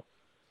well,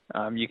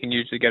 you can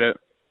usually get a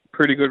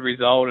pretty good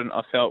result. And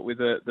I felt with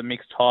the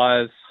mixed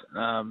tyres,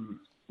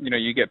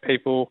 you get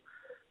people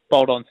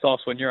bolt on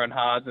softs when you're on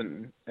hards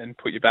and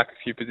put you back a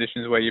few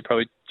positions where you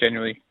probably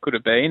genuinely could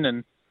have been.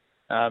 And,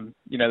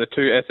 the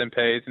two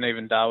SMPs and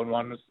even Darwin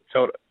one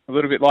felt a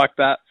little bit like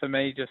that for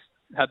me, just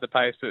had the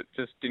pace but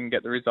just didn't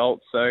get the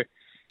results. So,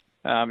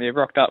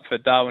 rocked up for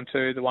Darwin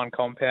 2, the one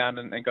compound,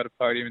 and got a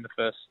podium in the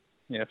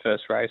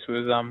first race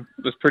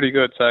was pretty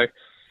good. So,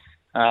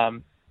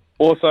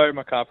 also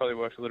my car probably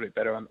works a little bit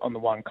better on the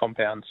one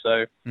compound.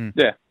 So,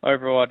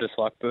 overall I just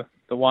like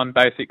the one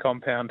basic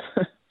compound.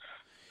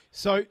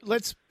 So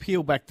let's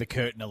peel back the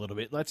curtain a little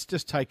bit. Let's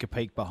just take a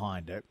peek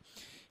behind it.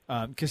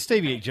 Because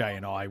Stevie J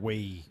and I,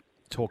 we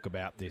talk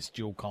about this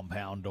dual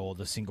compound or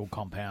the single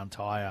compound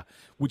tyre,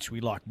 which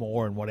we like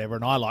more and whatever.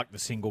 And I like the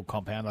single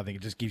compound. I think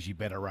it just gives you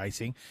better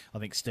racing. I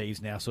think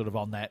Steve's now sort of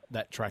on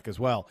that track as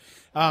well.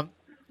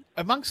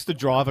 amongst the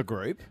driver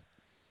group,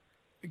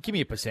 give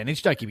me a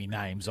percentage. Don't give me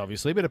names,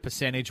 obviously, but a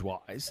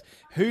percentage-wise,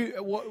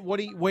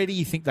 where do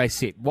you think they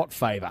sit? What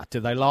favour? Do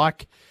they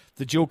like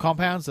the dual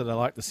compounds? Do they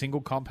like the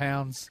single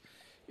compounds?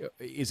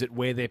 Is it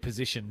where they're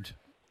positioned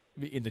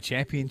in the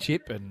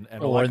championship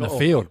or in the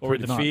field? Or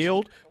in the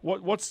field?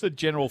 What's the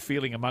general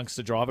feeling amongst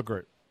the driver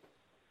group?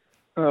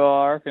 Oh,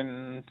 I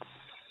reckon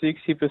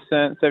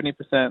 60%,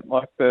 70%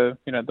 like the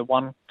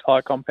one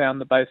tyre compound,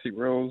 the basic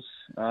rules,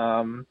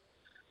 and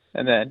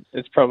then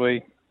it's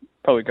probably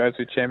goes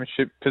with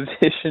championship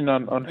position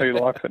on who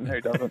likes it and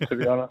who doesn't, to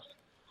be honest.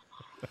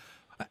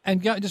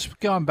 And just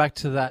going back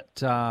to that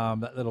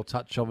little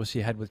touch, obviously,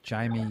 you had with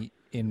Jamie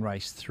in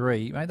race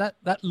 3, mate,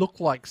 that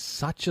looked like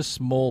such a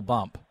small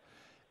bump,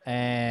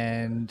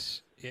 and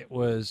it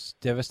was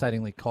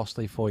devastatingly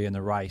costly for you in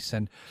the race.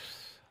 And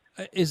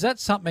is that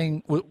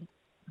something,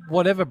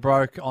 whatever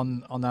broke on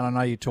that? I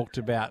know you talked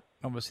about,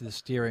 obviously, the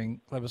steering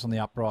levers on the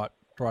upright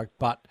broke,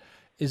 but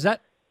is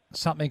that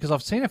something, because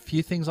I've seen a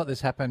few things like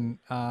this happen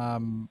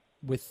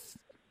with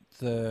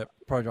the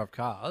Pro Drive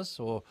cars,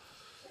 or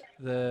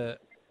I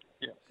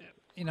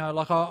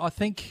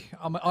think,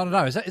 I don't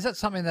know, is that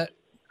something that,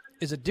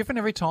 is it different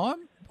every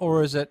time,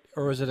 or is it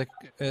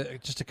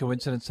just a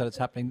coincidence that it's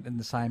happening in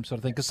the same sort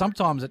of thing? Because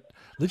sometimes it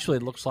literally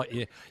looks like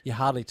you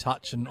hardly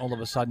touch, and all of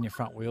a sudden your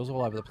front wheel's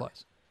all over the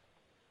place.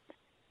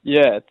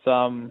 Yeah,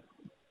 that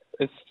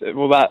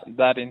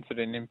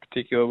incident in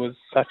particular was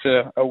such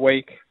a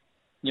weak,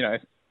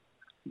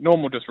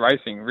 normal just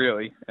racing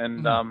really,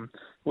 and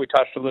we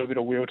touched a little bit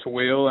of wheel to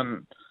wheel,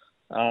 and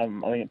I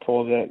think it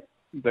tore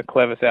the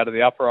clevis out of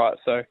the upright.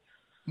 So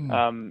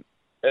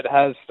it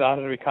has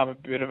started to become a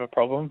bit of a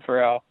problem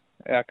for our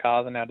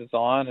cars and our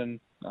design,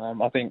 and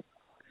I think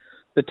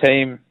the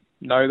team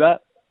know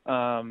that,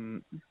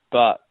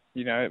 but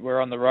we're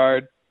on the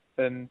road,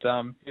 and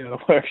the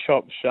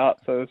workshop's shut,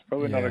 so there's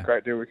probably not a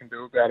great deal we can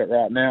do about it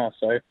right now.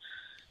 So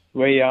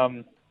we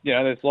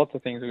there's lots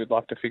of things we would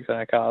like to fix on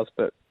our cars,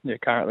 but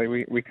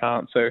currently we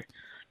can't. So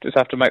just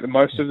have to make the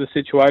most of the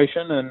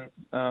situation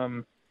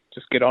and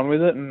just get on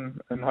with it, and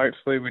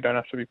hopefully we don't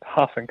have to be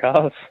passing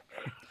cars.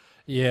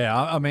 Yeah,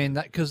 I mean,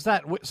 because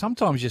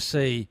sometimes you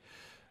see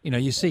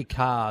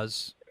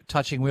cars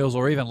touching wheels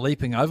or even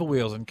leaping over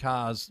wheels, and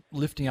cars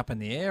lifting up in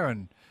the air,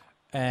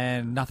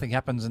 and nothing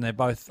happens, and they're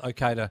both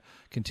okay to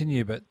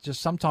continue. But just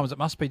sometimes it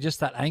must be just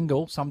that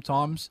angle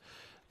sometimes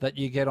that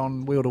you get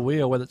on wheel to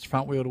wheel, whether it's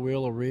front wheel to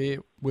wheel or rear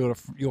wheel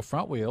to your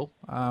front wheel.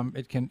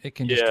 It can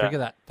just trigger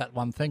that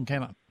one thing,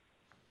 can it?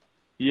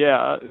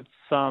 Yeah, it's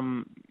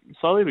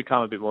slowly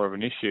become a bit more of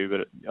an issue,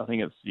 but I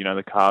think it's,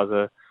 the cars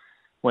are,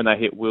 when they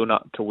hit wheel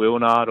nut to wheel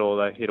nut, or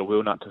they hit a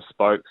wheel nut to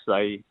spokes,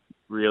 they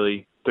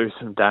really do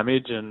some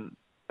damage, and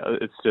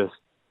it's just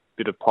a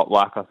bit of pot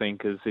luck, I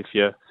think, as if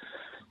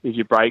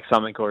you break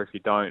something or if you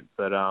don't.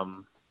 But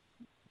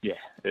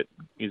it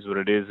is what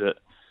it is.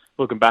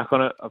 Looking back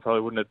on it, I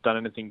probably wouldn't have done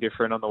anything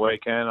different on the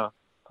weekend. I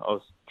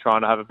was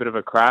trying to have a bit of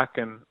a crack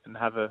and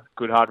have a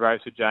good hard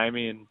race with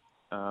Jamie, and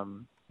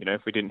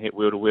if we didn't hit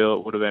wheel to wheel,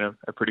 it would have been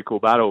a pretty cool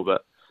battle.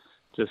 But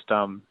just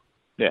come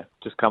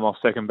off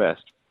second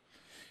best.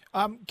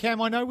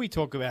 Cam, I know we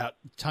talk about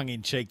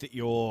tongue-in-cheek that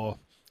you're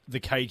the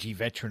KG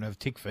veteran of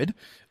Tickford.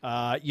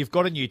 You've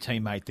got a new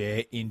teammate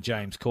there in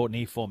James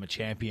Courtney, former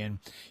champion,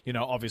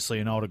 obviously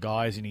an older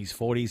guy, is in his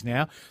 40s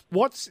now.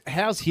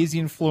 How's his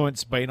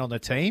influence been on the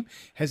team?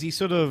 Has he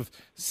sort of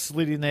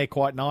slid in there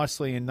quite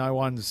nicely and no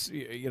one's,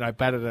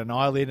 batted an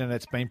eyelid and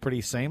it's been pretty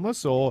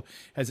seamless, or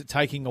has it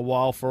taken a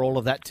while for all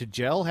of that to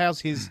gel?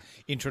 How's his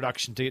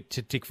introduction to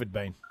Tickford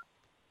been?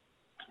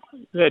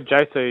 Yeah,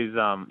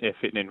 JC's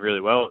fitting in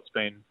really well. It's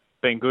been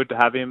good to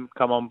have him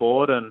come on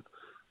board, and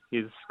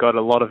he's got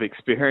a lot of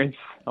experience,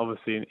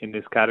 obviously, in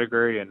this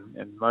category and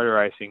motor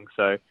racing.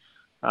 So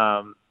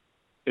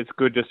it's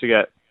good just to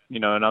get,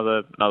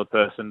 another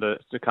person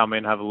to come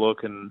in, have a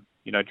look, and,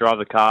 drive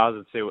the cars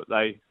and see what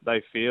they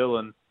feel.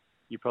 And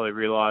you probably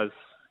realise,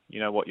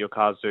 what your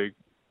cars do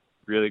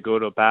really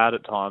good or bad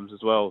at times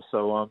as well.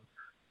 So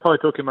probably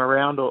took him a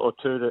round or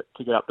two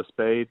to get up to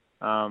speed.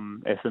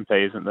 S&P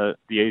isn't the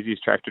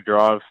easiest track to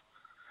drive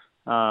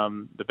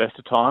the best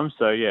of times.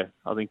 So, yeah,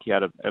 I think he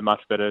had a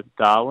much better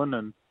Darwin,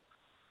 and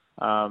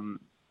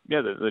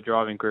the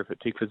driving group at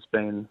Tickford's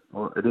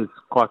it is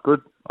quite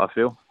good, I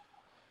feel.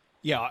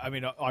 Yeah, I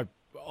mean,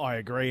 I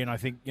agree, and I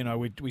think,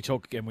 we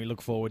talk and we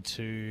look forward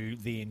to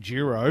the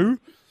Enduro. I'm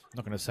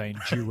not going to say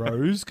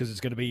Enduros because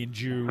it's going to be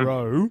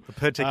Enduro. The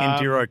Pertec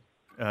Enduro.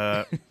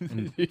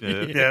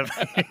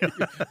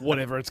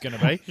 Whatever it's going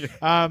to be.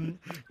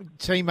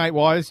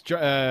 Teammate-wise,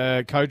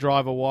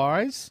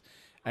 co-driver-wise,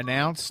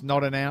 announced,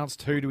 not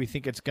announced, who do we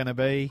think it's going to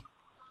be?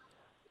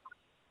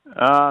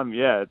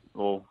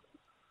 Well,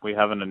 we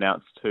haven't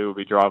announced who will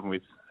be driving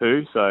with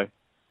who, so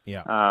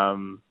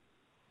can't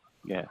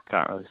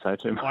really say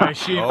too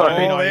much.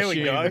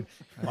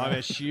 I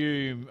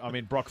assume. I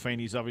mean, Brock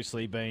Feeney's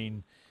obviously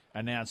been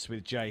announced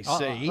with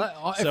JC.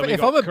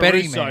 If I'm a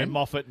betting man,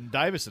 Moffat and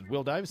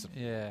Will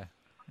Davison.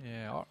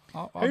 Yeah.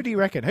 Who do you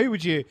reckon? Who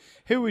would you?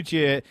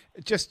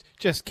 Just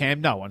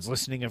Cam? No one's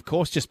listening, of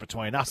course. Just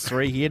between us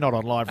three here, not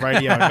on live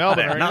radio in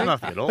Melbourne. Or anything.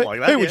 Nothing at all like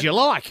that. Who would you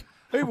like?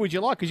 Who would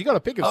you like? Because you got to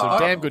pick of some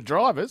damn good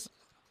drivers.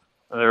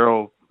 They're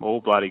all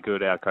bloody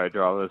good, our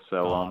co-drivers.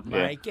 So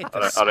mate,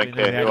 I don't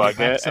care who I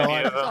get.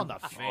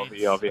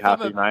 I'll be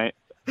happy, mate.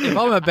 If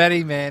I'm a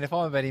betting man,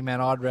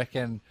 I'd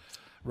reckon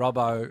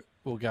Robbo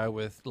will go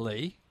with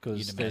Lee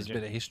because there's a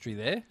bit of history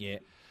there. Yeah.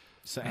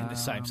 And the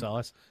same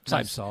size.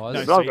 Same size.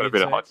 I've got a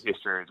bit of hot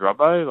history with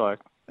Robbo. Like,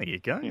 there you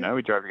go.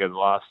 We drove together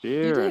last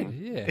year.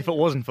 If it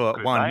wasn't for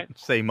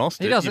C.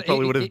 Mostert, you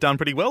probably would have done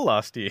pretty well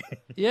last year.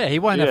 Yeah, he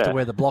won't have to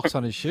wear the blocks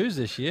on his shoes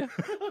this year.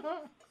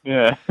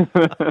 Yeah.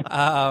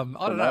 I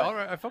don't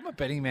know. If I'm a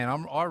betting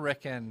man, I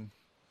reckon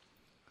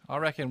Will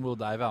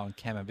Davo and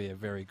Cam would be a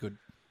very good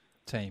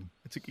team.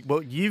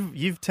 Well,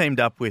 you've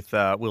teamed up with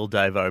Will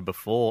Davo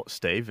before,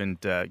 Steve, and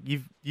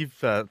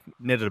you've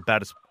netted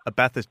a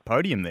Bathurst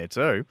podium there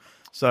too.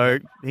 So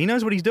he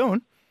knows what he's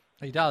doing.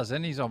 He does,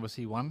 and he's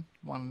obviously won.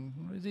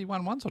 Has he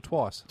won once or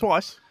twice?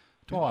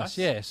 Twice,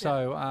 yeah.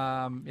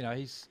 So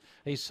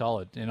he's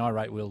solid, and I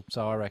rate Will.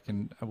 So I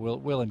reckon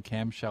Will and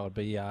Cam show would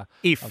be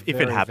if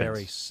it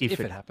happens. If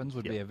it happens,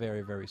 would be a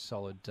very, very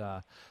solid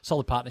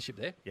partnership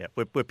there. Yeah,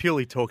 we're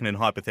purely talking in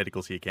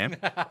hypotheticals here, Cam.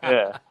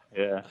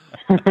 Yeah.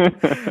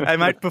 Hey,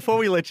 mate, before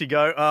we let you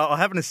go, I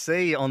happen to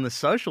see on the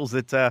socials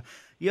that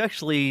you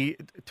actually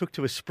took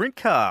to a sprint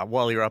car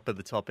while you're up at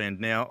the top end.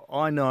 Now,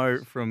 I know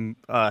from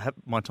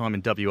my time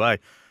in WA,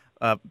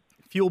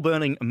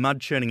 fuel-burning,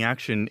 mud-churning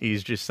action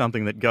is just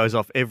something that goes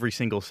off every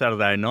single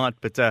Saturday night.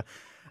 But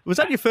was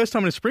that your first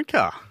time in a sprint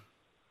car?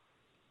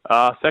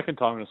 Second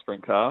time in a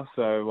sprint car.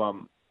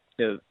 So,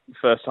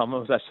 first time I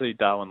was actually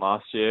Darwin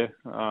last year.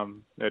 I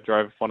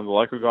drove one of the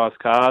local guys'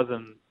 cars,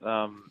 and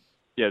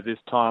this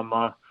time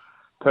my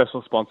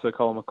personal sponsor,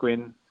 Colin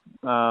McQuinn,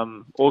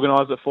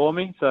 organised it for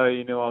me. So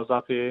he knew I was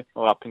up here,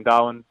 or up in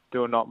Darwin,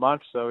 doing not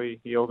much. So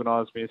he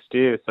organised me a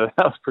steer. So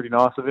that was pretty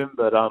nice of him.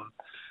 But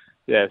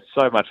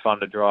so much fun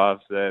to drive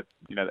the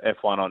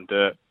F1 on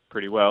dirt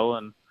pretty well,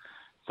 and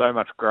so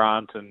much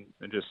grunt and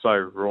just so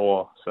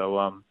raw.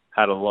 So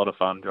had a lot of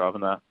fun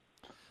driving that.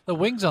 The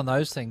wings on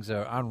those things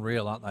are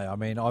unreal, aren't they? I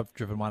mean, I've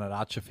driven one at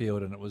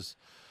Archerfield, and it was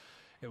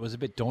a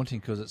bit daunting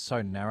because it's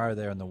so narrow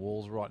there and the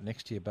wall's right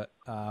next to you. But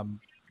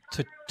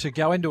to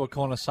go into a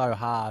corner so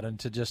hard and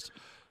to just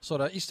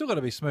sort of, you still got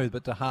to be smooth,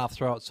 but to half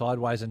throw it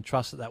sideways and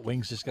trust that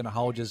wing's just going to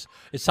hold you,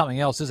 it's something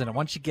else, isn't it?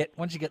 Once you get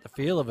the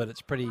feel of it,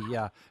 it's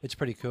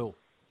pretty cool.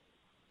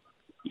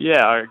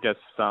 Yeah, I guess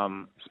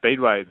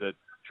Speedway, the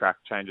track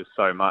changes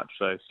so much.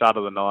 So start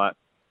of the night,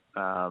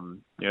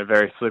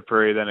 very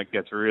slippery. Then it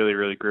gets really,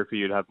 really grippy.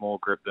 You'd have more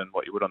grip than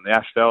what you would on the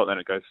asphalt. Then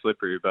it goes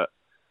slippery. But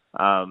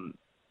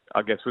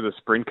I guess with a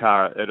sprint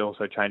car, it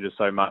also changes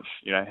so much.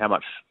 How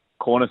much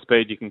corner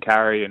speed you can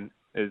carry, and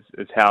is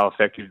how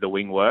effective the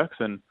wing works.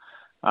 And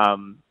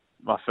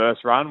my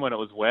first run, when it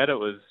was wet, it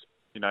was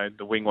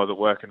the wing wasn't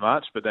working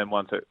much. But then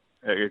once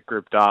it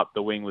gripped up,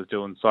 the wing was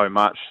doing so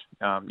much.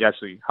 You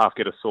actually half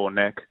get a sore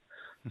neck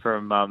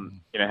from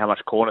how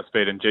much corner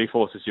speed and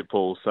G-forces you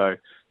pull. So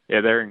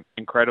yeah, they're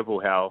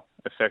incredible how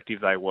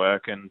effective they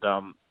work and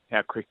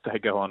how quick they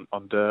go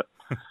on dirt.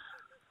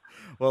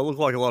 Well, it looked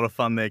like a lot of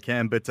fun there,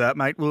 Cam. But,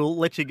 mate, we'll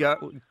let you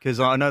go because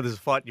I know there's a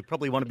fight you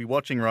probably want to be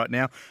watching right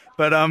now.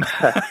 But,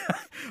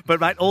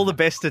 mate, all the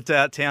best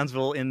at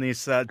Townsville in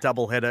this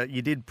doubleheader.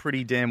 You did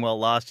pretty damn well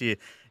last year,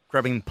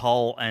 grabbing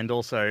pole and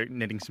also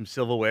netting some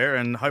silverware.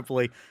 And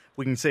hopefully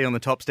we can see you on the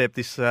top step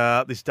this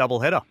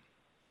doubleheader.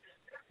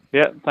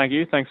 Yeah, thank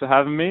you. Thanks for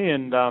having me,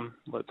 and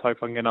let's hope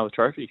I can get another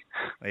trophy.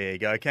 There you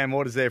go. Cam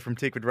Waters there from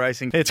Tickwood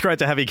Racing. It's great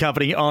to have you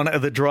company on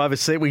the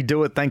driver's seat. We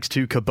do it thanks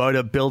to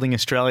Kubota Building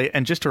Australia.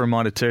 And just a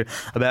reminder too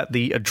about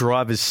the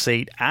driver's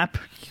seat app.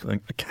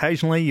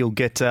 Occasionally you'll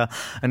get an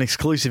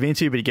exclusive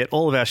interview, but you get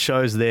all of our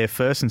shows there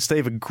first. And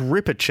Steve, a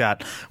gripper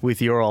chat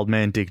with your old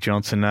man, Dick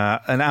Johnson,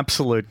 an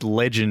absolute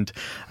legend.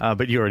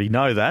 But you already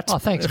know that. Oh,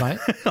 thanks, mate.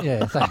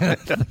 Yeah,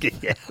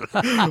 thanks. Yeah.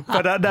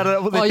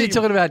 But, you're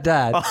talking about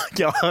Dad. Oh,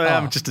 yeah,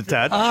 I'm just a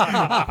tad.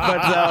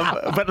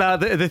 But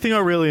the thing I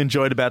really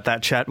enjoyed about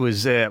that chat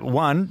was,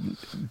 one,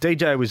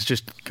 DJ was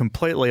just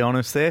completely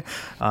honest there.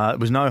 It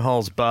was no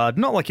holes barred.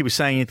 Not like he was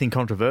saying anything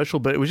controversial,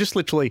 but it was just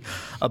literally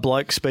a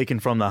bloke speaking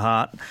from the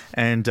heart.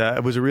 And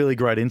it was a really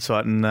great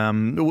insight.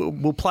 And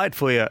we'll play it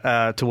for you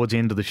towards the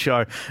end of the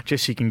show,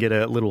 just so you can get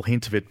a little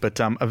hint of it. But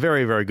a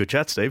very, very good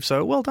chat, Steve.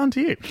 So well done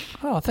to you.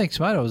 Oh, thanks,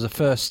 mate. It was the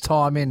first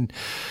time in...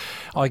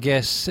 I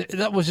guess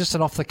that was just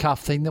an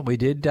off-the-cuff thing that we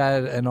did.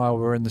 Dad and I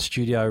were in the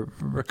studio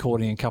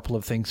recording a couple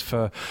of things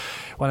for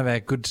one of our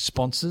good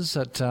sponsors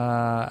at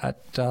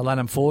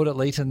Lanham Ford at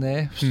Leeton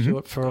there,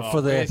 Stuart,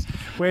 for their...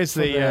 Where's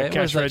the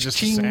cash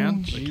register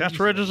sound? The cash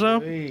register? Oh,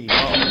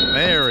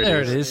 there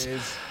it is.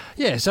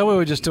 Yeah, so we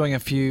were just doing a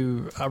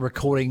few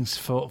recordings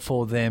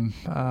for them,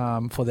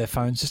 for their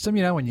phone system.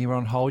 When you're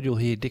on hold, you'll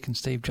hear Dick and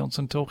Steve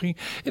Johnson talking.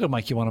 It'll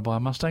make you want to buy a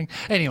Mustang.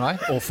 Anyway.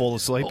 Or fall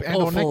asleep.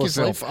 Or neck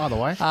yourself, either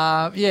way.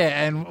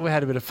 And we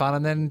had a bit of fun.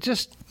 And then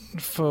just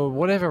for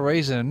whatever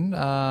reason,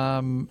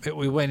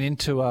 we went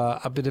into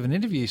a bit of an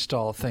interview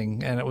style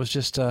thing, and it was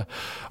just a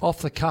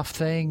off-the-cuff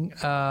thing,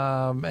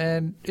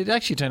 and it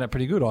actually turned out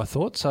pretty good, I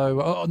thought.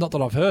 So, not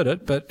that I've heard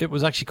it, but it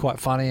was actually quite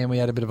funny, and we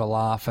had a bit of a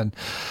laugh, and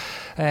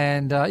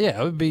it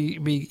would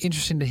be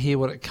interesting to hear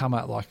what it come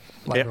out like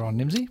later on,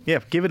 Nimsy. Yeah,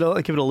 give it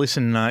a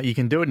listen. You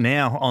can do it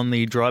now on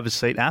the Driver's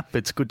Seat app.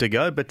 It's good to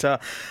go. But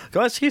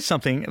guys, here's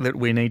something that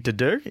we need to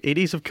do. It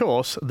is, of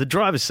course, the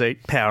Driver's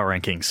Seat Power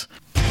Rankings.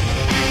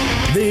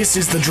 This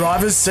is the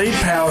Driver's Seat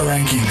Power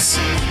Rankings.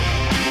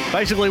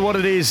 Basically what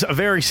it is,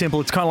 very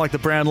simple. It's kind of like the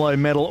Brownlow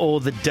Medal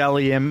or the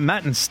Dally M.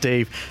 Matt and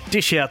Steve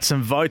dish out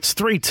some votes,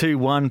 3, 2,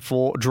 1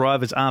 for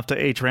drivers after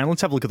each round.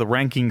 Let's have a look at the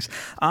rankings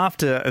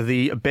after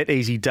the Bet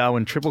Easy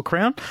Darwin Triple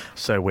Crown.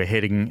 So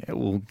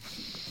we'll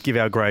give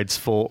our grades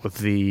for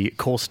the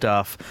core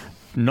staff,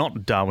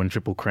 not Darwin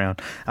Triple Crown,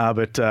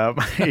 but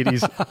it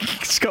is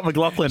Scott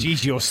McLaughlin.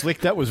 Geez, you're slick.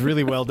 That was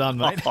really well done,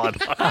 mate.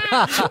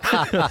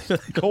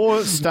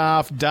 Core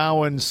staff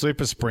Darwin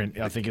Super Sprint,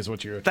 I think is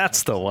what you're...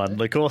 That's the one,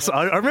 the course.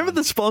 I remember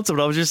the sponsor,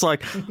 but I was just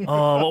like,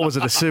 oh, what was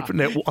it, a Super...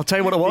 I'll tell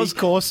you what it was. The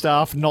core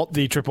staff, not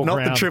the Triple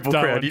Crown. Not the Triple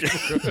Crown.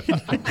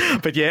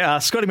 But yeah,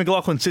 Scotty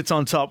McLaughlin sits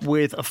on top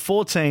with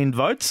 14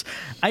 votes.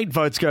 8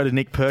 votes go to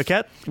Nick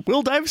Percat.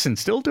 Will Davison,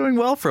 still doing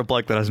well for a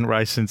bloke that hasn't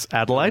raced since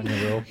Adelaide.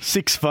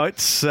 6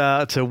 votes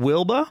to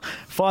Wilbur,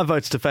 5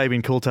 votes to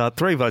Fabian Coulthard,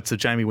 3 votes to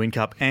Jamie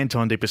Whincup,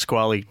 Anton De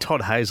Pasquale,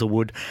 Todd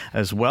Hazelwood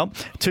as well,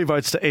 2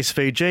 votes to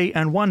SVG,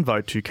 and 1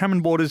 vote to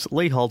Cameron Borders,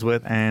 Lee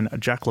Holdsworth, and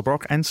Jack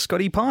LeBrock and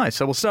Scotty Pye.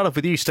 So we'll start off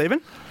with you, Stephen.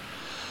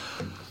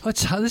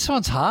 This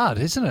one's hard,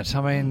 isn't it?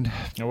 I mean,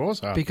 it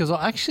was hard because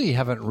I actually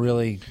haven't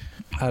really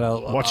had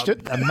a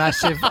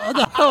massive.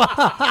 No,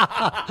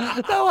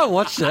 I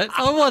watched it,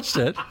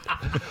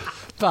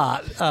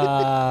 but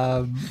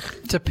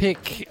to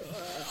pick.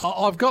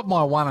 I've got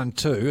my 1 and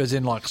 2, as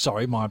in my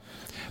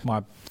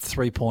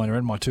 3-pointer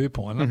and my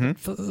 2-pointer.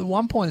 Mm-hmm. The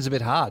 1 point is a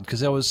bit hard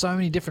because there was so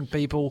many different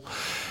people.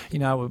 You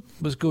know, it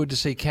was good to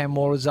see Cam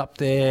Waters up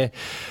there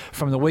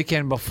from the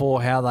weekend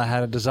before, how they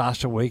had a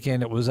disaster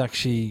weekend. It was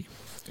actually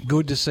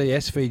good to see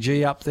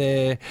SVG up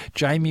there.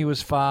 Jamie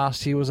was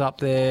fast. He was up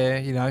there.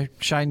 You know,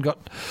 Shane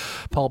got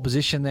pole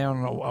position there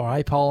or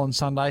a pole on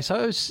Sunday.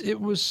 So it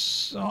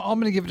was I'm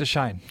going to give it to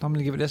Shane. I'm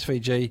going to give it to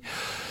SVG.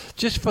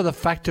 Just for the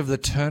fact of the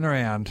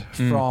turnaround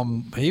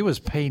from he was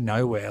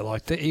nowhere,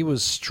 he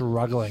was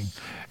struggling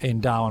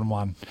in Darwin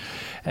 1,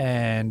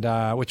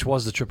 and which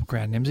was the Triple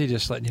Crown Nimsy,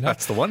 just letting you know.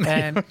 That's the one.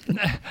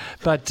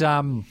 But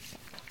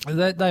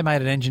they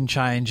made an engine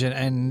change,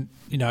 and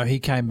you know, he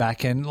came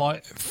back, and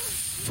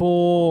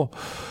for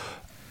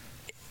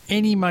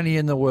any money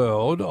in the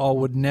world, I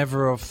would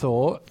never have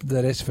thought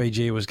that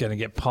SVG was going to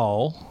get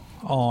pole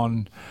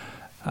on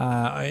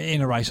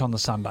in a race on the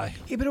Sunday.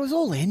 Yeah, but it was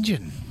all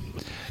engine.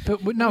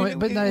 But they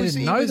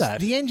didn't know that.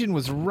 The engine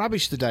was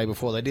rubbish the day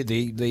before they did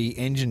the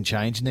engine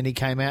change, and then he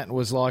came out and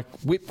was like,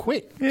 whip,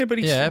 quit. Yeah, but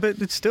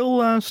it's still,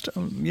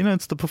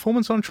 it's the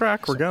performance on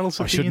track,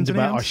 regardless of the ins and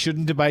outs. I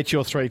shouldn't debate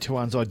your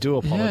 3-2-1s. I do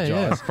apologise.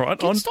 Yeah. Right,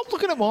 stop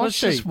looking at my Let's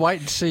sheet. just wait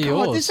and see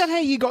yours. Is that how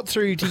you got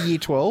through to year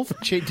 12?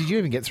 Did you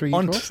even get through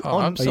year 12?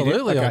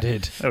 Absolutely, I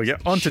did. Oh, yeah.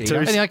 On to 2.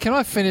 Anyway, can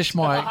I finish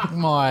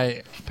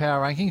my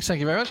power rankings?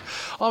 Thank you very much.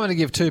 I'm going to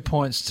give 2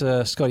 points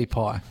to Scotty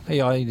Pye. He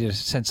did a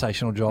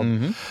sensational job.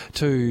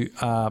 2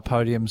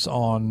 podiums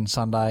on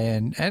Sunday,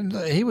 and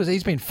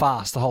he's been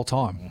fast the whole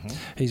time.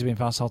 He's been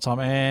fast the whole time,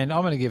 and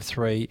I'm going to give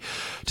 3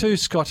 to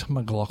Scott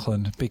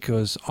McLaughlin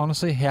because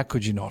honestly, how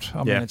could you not?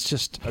 I mean, it's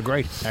just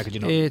agreed. How could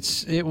you not?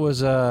 It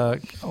was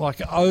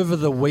over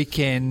the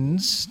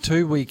weekends,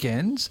 2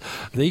 weekends,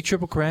 the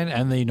Triple Crown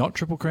and the not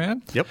Triple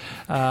Crown. Yep.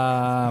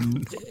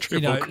 Crown.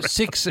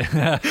 6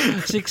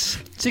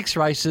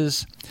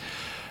 races,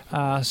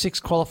 6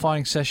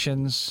 qualifying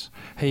sessions.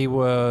 He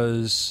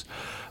was.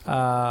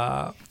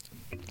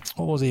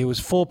 What was he? He was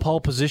 4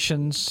 pole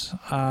positions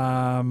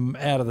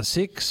out of the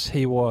 6.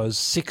 He was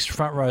 6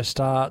 front row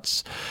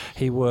starts.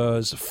 He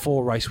was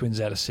 4 race wins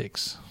out of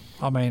 6.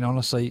 I mean,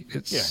 honestly,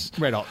 it's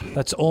red hot.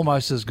 That's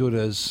almost as good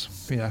as,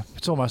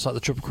 it's almost like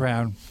the Triple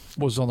Crown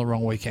was on the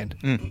wrong weekend.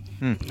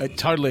 I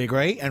totally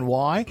agree. And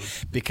why?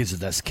 Because of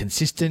this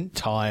consistent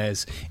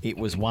tyres. It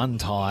was one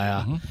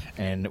tyre,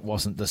 and it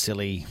wasn't the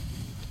silly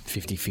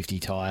 50-50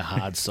 tyre,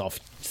 hard,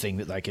 soft thing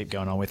that they keep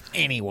going on with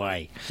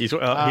anyway. Here's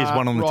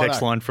one on the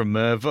text line from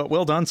Merv.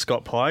 Well done,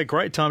 Scott Pye.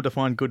 Great time to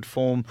find good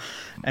form.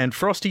 And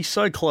Frosty,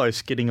 so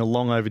close, getting a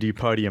long overdue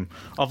podium.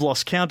 I've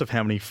lost count of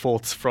how many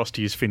fourths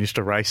Frosty has finished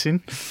a race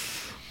in.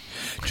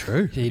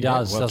 True. He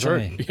does,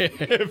 doesn't he?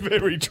 Yeah,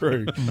 very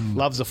true.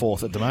 Loves a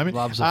 4th at the moment.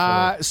 Loves a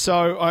 4th.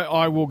 So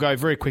I will go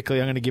very quickly.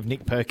 I'm going to give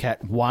Nick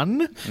Percat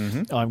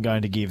 1. I'm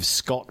going to give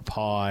Scott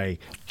Pye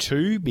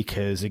 2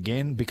 because it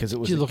was...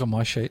 Did you look at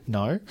my sheet?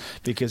 No,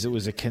 because it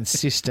was a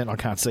consistent... I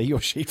can't see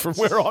your sheet from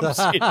where I'm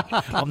sitting.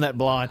 I'm that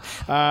blind.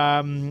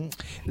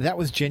 That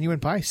was genuine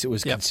pace. It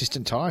was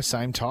consistent tyre,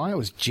 same tyre. It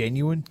was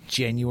genuine,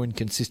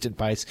 consistent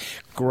pace.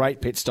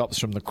 Great pit stops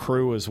from the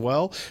crew as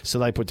well. So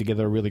they put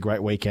together a really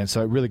great weekend.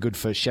 So really good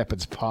for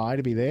Shepherd's Pie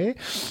to be there.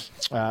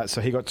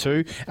 So he got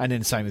 2. And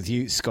then same with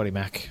you, Scotty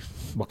Mack.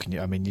 What can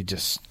you? I mean,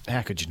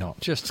 how could you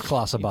not? Just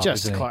class above.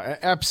 Just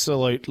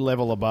absolute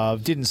level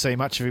above. Didn't see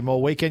much of him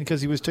all weekend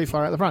because he was too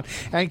far out the front.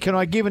 And can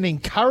I give an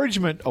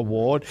encouragement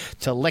award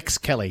to Lex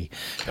Kelly,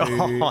 the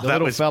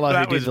little fella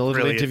who did the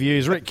little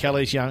interviews. Rick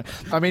Kelly's young.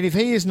 I mean, if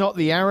he is not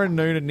the Aaron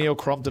Noon and Neil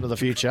Crompton of the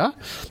future,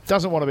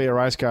 doesn't want to be a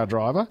race car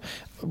driver,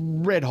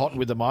 red hot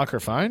with the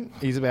microphone.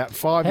 He's about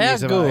 5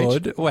 years of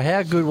age. Well,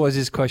 how good was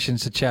his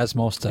questions to Chaz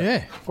Mostert?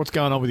 Yeah. What's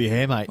going on with your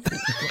hair, mate?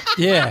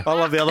 Yeah. I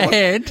love the other one.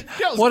 And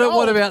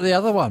what about the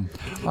other one?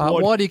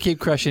 Why do you keep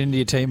crashing into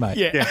your teammate?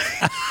 Yeah.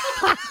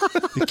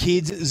 The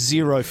kid's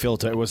zero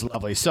filter. It was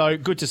lovely. So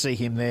good to see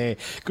him there.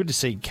 Good to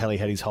see Kelly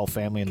had his whole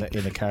family in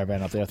the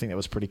caravan up there. I think that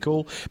was pretty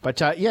cool. But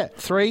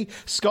 3,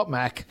 Scott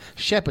Mack,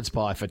 Shepherd's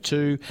Pie for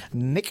 2,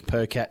 Nick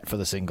Percat for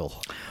the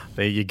single.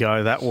 There you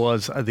go. That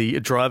was the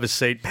driver's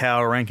seat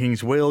power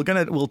rankings.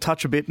 We'll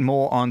touch a bit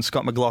more on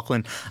Scott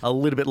McLaughlin a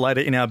little bit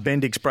later in our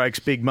Bendix Breaks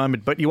big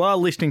moment. But you are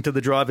listening to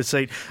the driver's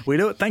seat. We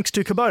do it thanks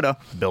to Kubota,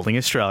 Building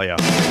Australia.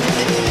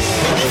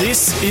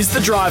 This is the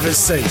driver's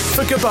seat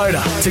for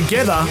Kubota.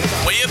 Together,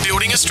 We are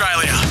building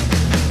Australia.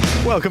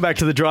 Welcome back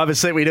to the driver's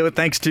seat. We do it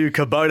thanks to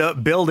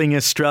Kubota, Building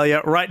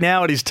Australia. Right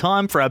now it is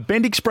time for our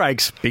Bendix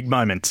Breaks big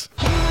moment.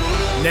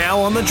 now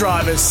on the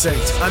driver's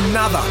seat,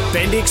 another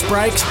Bendix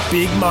Brakes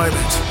big moment.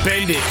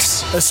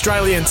 Bendix,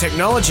 Australian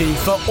technology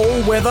for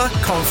all-weather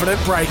confident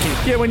braking.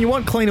 Yeah, when you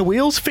want cleaner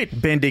wheels, fit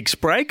Bendix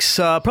Brakes.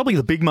 Probably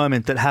the big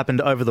moment that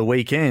happened over the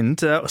weekend.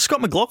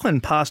 Scott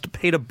McLaughlin passed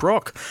Peter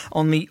Brock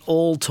on the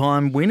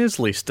all-time winners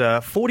list.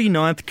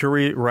 49th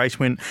career race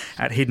win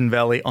at Hidden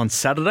Valley on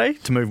Saturday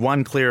to move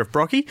one clear of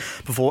Brocky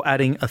before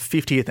adding a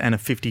 50th and a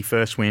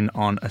 51st win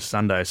on a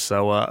Sunday.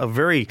 So a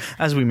very,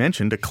 as we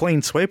mentioned, a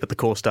clean sweep at the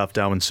Core Stuff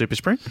Darwin Super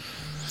Sprint.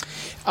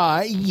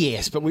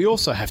 Yes, but we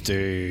also have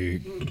to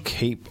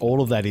keep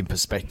all of that in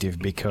perspective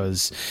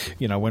because,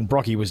 you know, when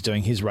Brocky was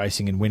doing his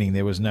racing and winning,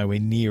 there was nowhere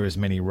near as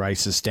many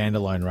races,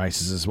 standalone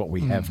races, as what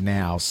we have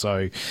now.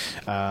 So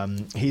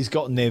he's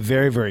gotten there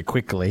very, very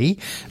quickly.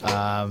 You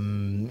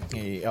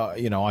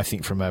know, I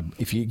think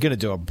if you're going to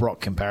do a Brock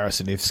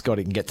comparison, if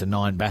Scotty can get to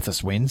 9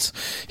 Bathurst wins,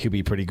 he'll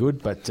be pretty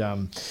good. But,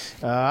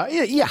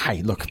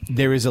 hey, look,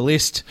 there is a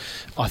list.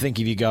 I think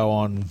if you go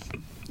on...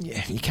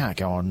 Yeah, you can't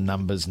go on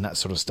numbers and that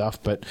sort of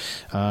stuff, but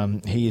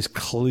he is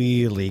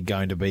clearly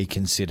going to be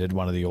considered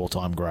one of the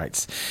all-time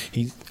greats.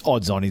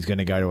 Odds on he's going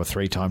to go to a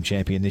 3-time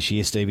champion this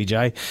year, Stevie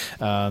J.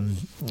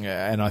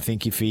 And I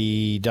think if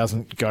he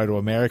doesn't go to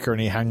America and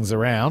he hangs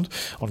around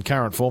on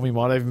current form, he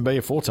might even be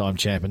a 4-time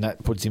champion.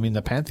 That puts him in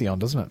the pantheon,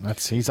 doesn't it?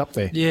 He's up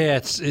there. Yeah,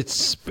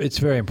 it's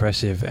very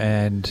impressive,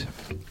 and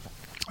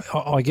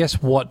I guess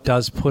what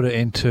does put it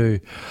into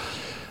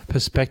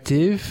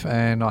perspective,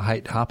 and I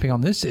hate harping on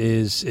this,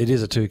 is it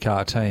is a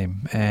 2-car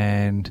team,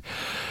 and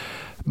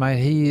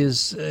mate, he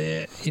is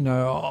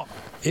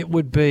it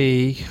would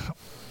be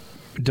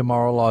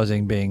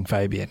demoralising being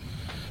Fabian.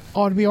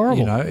 Oh, it'd be horrible.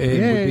 You know, it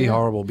would be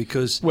horrible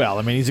because... Well,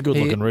 I mean, he's a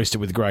good-looking rooster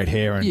with great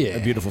hair and a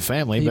beautiful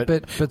family, but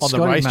on Scotty the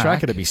racetrack,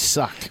 Mack, it'd be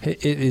sucked.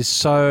 It is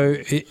so...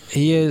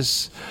 He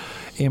has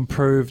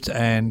improved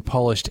and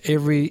polished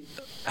every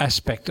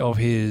aspect of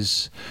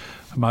his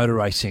motor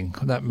racing.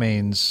 That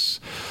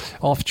means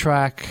off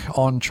track,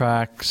 on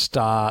track,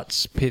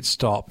 starts, pit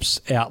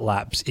stops, out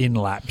laps, in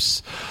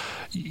laps,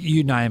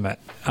 you name it.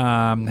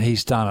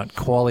 He's done it.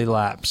 Quali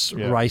laps,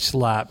 race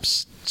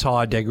laps,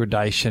 tyre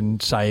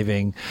degradation,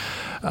 saving.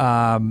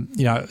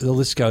 The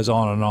list goes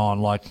on and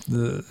on. Like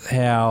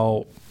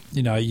how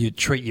you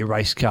treat your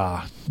race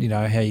car,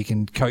 how you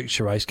can coach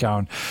your race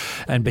car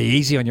and be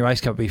easy on your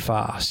race car, but be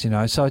fast,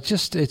 So it's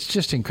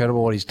just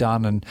incredible what he's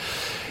done.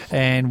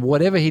 And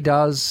whatever he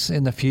does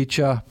in the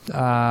future,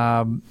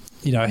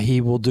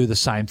 he will do the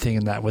same thing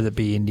in that, whether it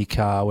be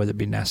IndyCar, whether it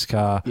be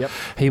NASCAR. Yep.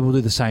 He will do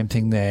the same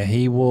thing there.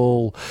 He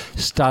will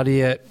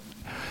study it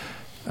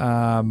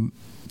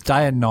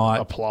day and night,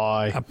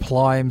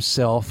 apply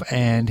himself,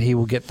 and he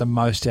will get the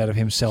most out of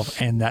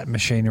himself and that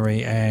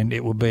machinery, and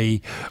it will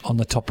be on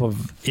the top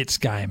of its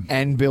game.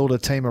 And build a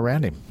team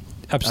around him.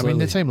 Absolutely. I mean,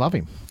 the team love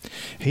him.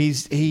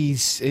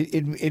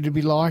 It'd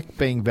be like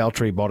being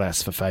Valtteri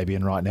Bottas for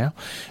Fabian right now,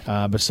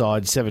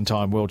 besides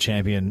 7-time world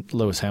champion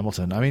Lewis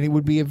Hamilton. I mean, it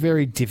would be a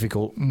very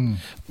difficult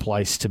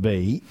place to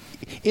be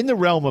in the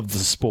realm of the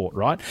sport,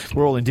 right?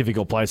 We're all in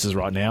difficult places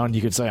right now, and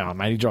you could say, "Oh,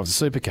 mate, he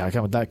drives a supercar.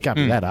 Can't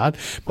be that hard."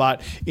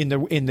 But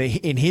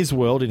in his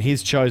world, in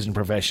his chosen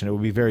profession, it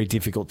would be very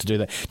difficult to do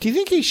that. Do you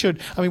think he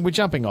should? I mean, we're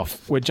jumping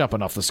off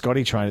the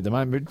Scotty train at the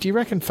moment. But do you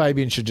reckon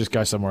Fabian should just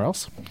go somewhere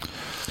else?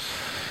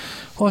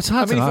 Well, it's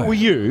hard to know.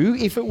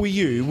 If it were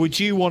you, would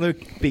you want to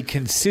be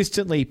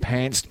consistently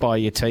pantsed by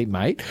your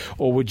teammate,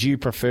 or would you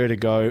prefer to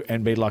go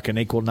and be like an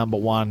equal number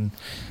one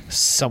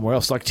somewhere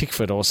else, like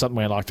Tickford or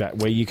somewhere like that,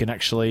 where you can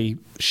actually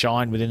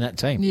shine within that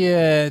team?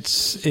 Yeah,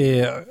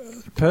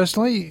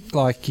 personally,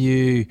 like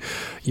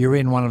you're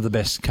in one of the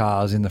best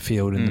cars in the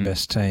field in the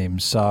best team.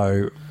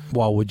 So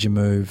why would you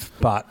move?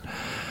 But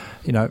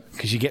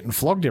because you're getting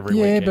flogged every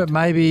yeah, weekend. but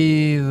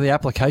maybe the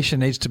application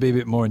needs to be a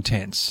bit more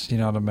intense. You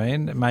know what I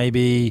mean?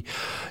 Maybe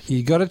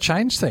you got to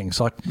change things.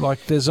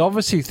 Like there's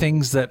obviously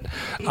things that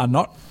are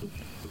not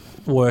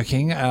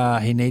working.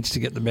 He needs to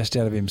get the best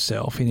out of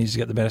himself. He needs to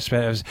get the best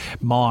out of his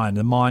mind.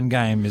 The mind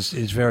game is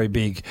very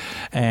big,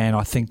 and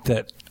I think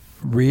that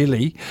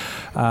really.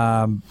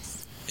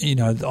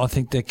 I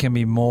think there can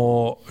be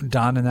more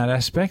done in that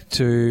aspect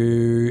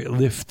to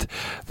lift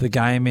the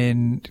game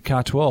in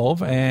Car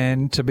 12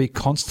 and to be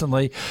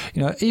constantly,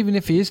 even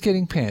if he is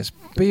getting pants,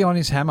 be on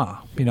his hammer,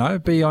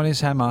 be on his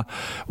hammer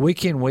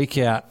week in, week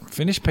out,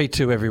 finish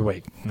P2 every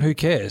week. Who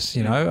cares,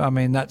 I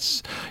mean,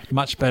 that's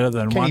much better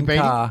than one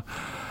car.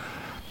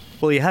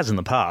 Well, he has in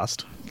the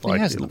past. He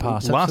has in the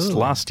past.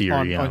 Last year,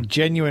 on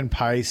genuine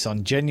pace,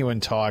 on genuine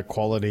tyre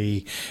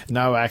quality,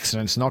 no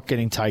accidents, not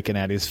getting taken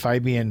out. Is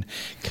Fabian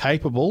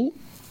capable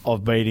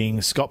of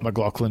beating Scott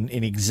McLaughlin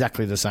in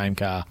exactly the same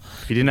car?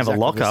 If he didn't have a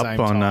lockup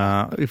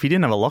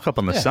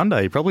on the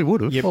Sunday, he probably would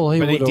have. Yeah,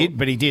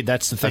 but he did.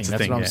 That's the thing.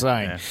 That's what I'm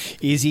saying. Yeah.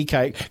 Is he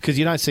capable? Because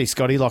you don't see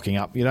Scotty locking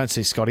up. You don't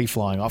see Scotty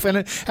flying off.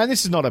 And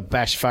this is not a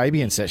bash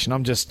Fabian session.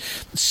 I'm just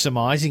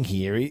surmising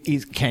here.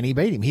 Can he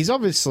beat him? He's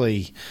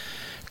obviously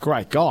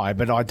great guy,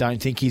 but I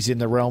don't think he's in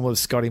the realm of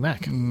Scotty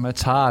Mack.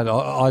 It's hard.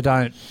 I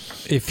don't.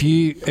 If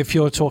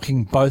you're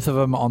talking both of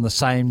them on the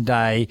same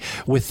day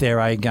with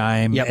their A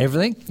game,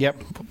 everything.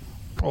 Yep.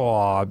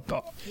 Oh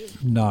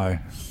no.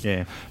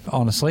 Yeah.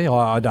 Honestly,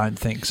 I don't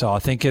think so. I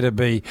think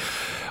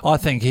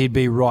he'd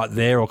be right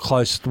there or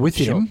close with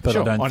him, but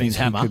I don't think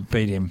he could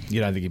beat him. You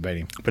don't think he'd beat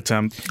him? But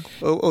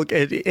look,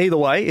 either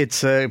way,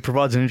 it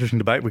provides an interesting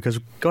debate because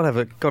we've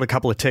got a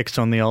couple of texts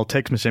on the old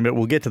text machine, but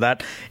we'll get to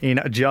that in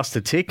just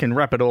a tick and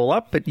wrap it all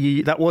up. But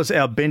that was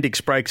our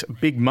Bendix Breaks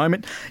big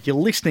moment. You're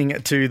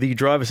listening to the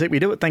driver's seat. We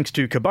do it thanks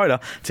to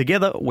Kubota.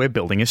 Together, we're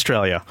building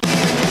Australia.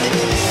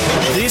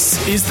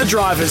 This is the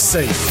driver's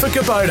seat for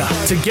Kubota.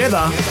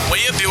 Together, we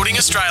are building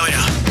Australia.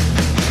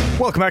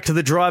 Welcome back to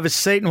the driver's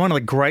seat. And one of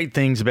the great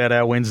things about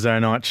our Wednesday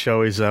night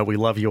show is we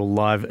love your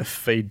live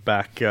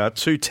feedback.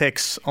 2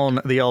 texts on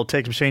the old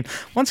text machine.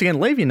 Once again,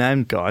 leave your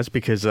name, guys,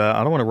 because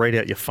I don't want to read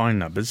out your phone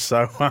numbers.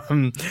 So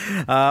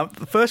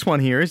the first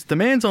one here is, the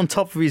man's on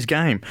top of his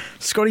game.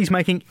 Scotty's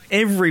making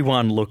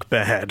everyone look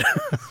bad.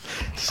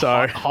 So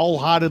I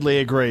wholeheartedly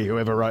agree,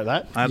 whoever wrote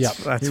that.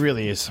 That's, he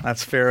really is.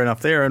 That's fair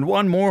enough there. And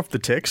one more of the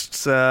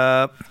texts.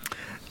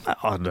 I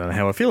don't know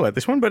how I feel about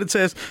this one, but it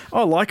says,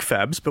 I like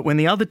Fabs, but when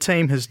the other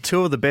team has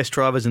 2 of the best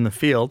drivers in the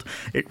field,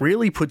 it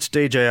really puts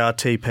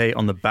DJRTP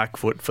on the back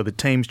foot for the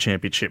team's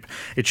championship.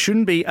 It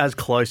shouldn't be as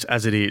close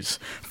as it is.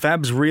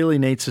 Fabs really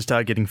needs to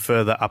start getting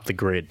further up the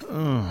grid.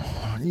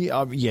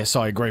 Yes,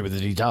 I agree with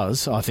it. He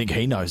does. I think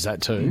he knows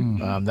that too.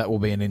 That will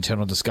be an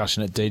internal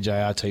discussion at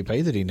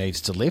DJRTP that he needs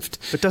to lift.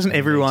 But doesn't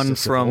everyone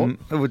from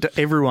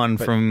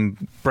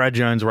Brad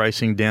Jones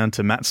Racing down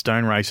to Matt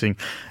Stone Racing,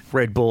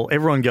 Red Bull,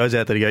 everyone goes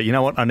out there to go, you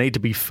know what, I need to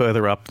be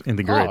further up in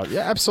the grid. Oh,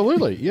 yeah,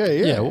 absolutely.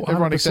 Yeah. Well,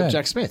 everyone except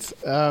Jack Smith.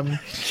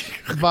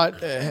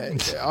 But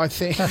I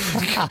think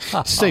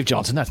Steve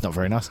Johnson, that's not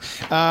very nice.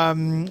 I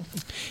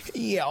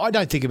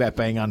don't think about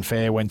being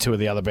unfair when 2 of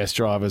the other best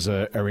drivers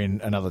are in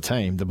another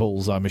team. The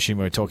Bulls, I'm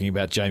assuming we're talking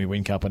about Jamie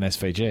Whincup and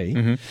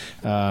SVG.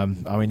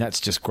 Mm-hmm. I mean,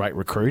 that's just great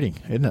recruiting,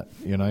 isn't it?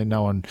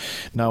 No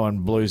one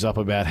blues up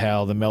about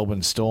how the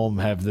Melbourne Storm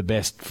have the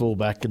best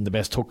fullback and the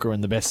best hooker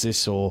and the best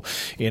this, or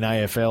in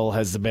AFL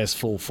has the best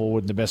full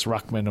forward and the best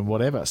ruckman and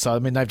whatever. So, I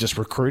mean, they've just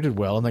recruited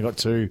well and they've got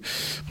 2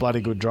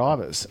 bloody good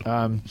drivers.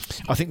 I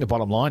think the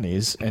bottom line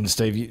is, and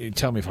Steve, you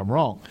tell me if I'm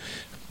wrong,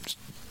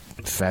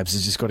 Fabs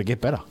has just got to get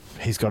better.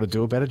 He's got to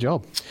do a better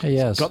job. He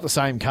has. He's got the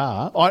same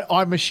car.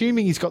 I'm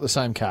assuming he's got the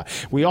same car.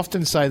 We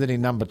often say that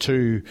in number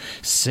 2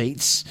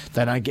 seats,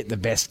 they don't get the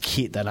best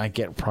kit. They don't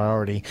get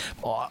priority.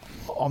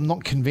 I'm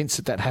not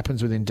convinced that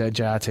happens within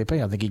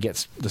JRTP. I think he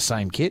gets the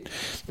same kit.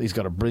 He's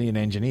got a brilliant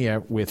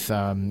engineer with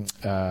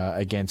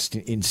against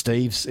in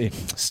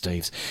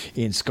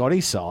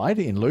Scotty's side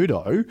in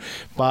Ludo,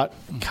 but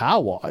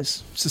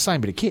car-wise, it's the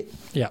same bit of kit.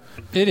 Yeah,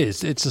 it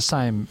is. It's the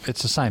same.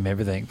 It's the same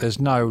everything. There's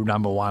no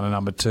number 1 and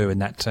number 2 in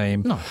that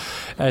team,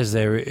 as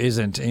there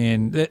isn't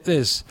in.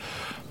 There's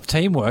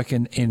teamwork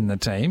in the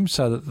team,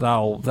 so that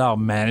they'll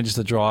manage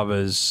the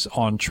drivers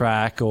on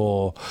track,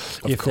 or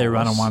if they're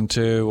running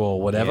 1-2 or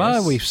whatever.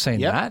 Yes. We've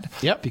seen that.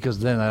 Yep. Because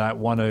then they don't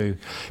want to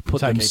put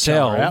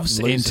themselves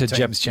into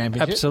team's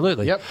championship.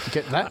 Absolutely. Yep.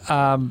 Get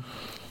that.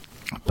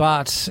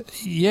 But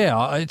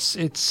yeah,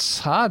 it's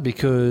hard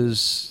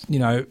because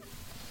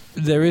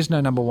there is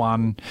no number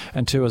 1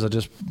 and 2, as I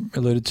just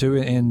alluded to,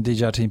 in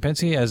DJR Team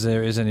Penske, as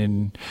there isn't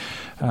in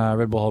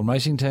Red Bull Holden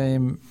Racing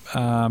Team.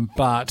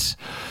 But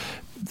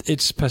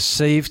it's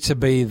perceived to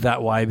be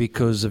that way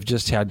because of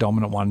just how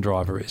dominant one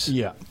driver is.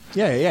 Yeah.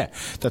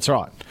 That's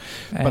right.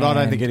 But I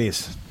don't think it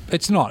is.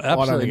 It's not.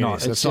 Absolutely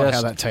not. It's not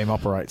how that team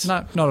operates.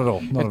 No, not at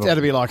all.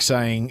 That'd be like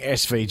saying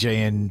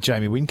SVG and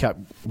Jamie Whincup,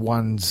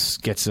 one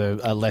gets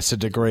a lesser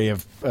degree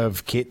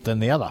of kit than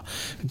the other.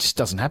 It just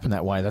doesn't happen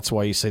that way. That's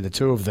why you see the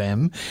 2 of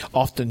them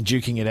often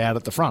duking it out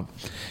at the front.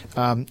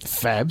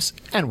 Fabs,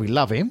 and we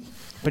love him,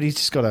 But he's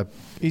just got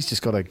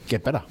to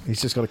get better.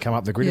 He's just got to come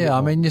up the grid. Yeah,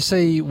 I mean, you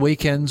see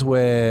weekends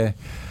where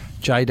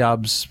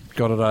J-Dub's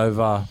got it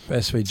over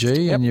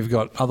SVG, and you've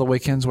got other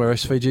weekends where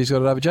SVG's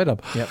got it over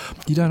J-Dub. Yep.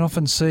 You don't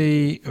often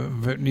see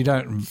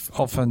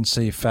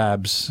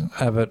Fabs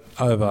have it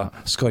over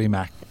Scotty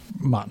Mac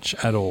much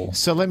at all.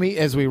 So let me,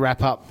 as we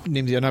wrap up,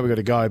 Nimsy, I know we've got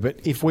to go, but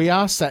if we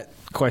ask that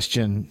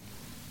question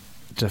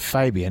to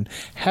Fabian,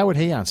 how would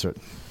he answer it?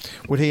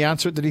 Would he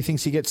answer it that he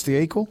thinks he gets the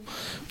equal?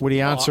 Would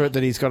he answer it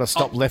that he's got to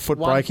stop left foot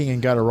braking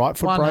and go to right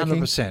foot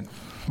braking?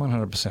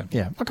 100%.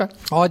 Yeah, okay.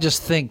 I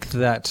just think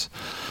that,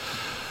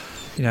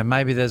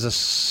 maybe there's a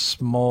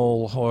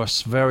small or a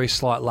very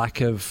slight lack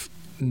of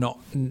not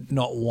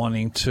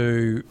wanting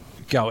to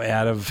go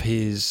out of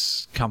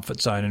his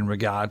comfort zone in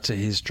regard to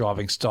his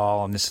driving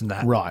style and this and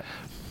that. Right.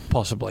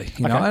 Possibly,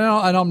 and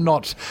I'm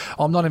not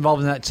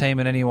involved in that team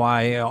in any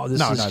way. This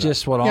is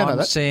just what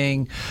I'm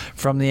seeing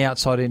from the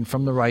outside in,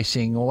 from the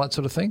racing, all that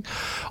sort of thing.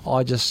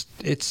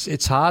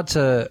 It's hard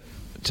to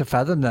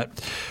fathom that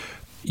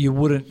you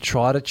wouldn't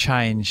try to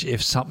change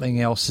if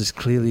something else is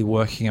clearly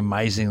working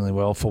amazingly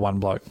well for one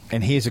bloke.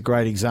 And here's a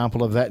great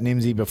example of that,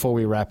 Nimsy, before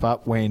we wrap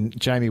up, when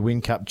Jamie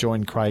Whincup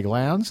joined Craig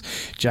Lowndes.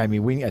 Jamie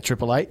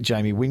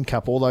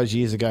Whincup all those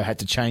years ago had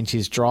to change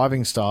his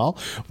driving style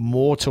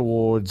more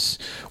towards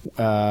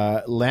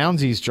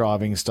Lowndes'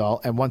 driving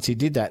style, and once he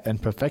did that and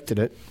perfected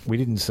it, we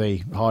didn't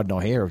see hide nor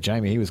hair of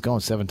Jamie. He was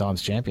gone, 7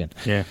 times champion.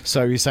 Yeah.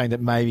 So you're saying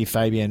that maybe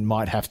Fabian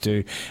might have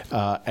to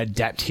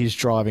adapt his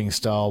driving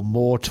style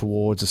more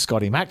towards a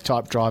Scotty Mac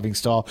type driving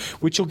style,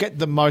 which will get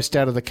the most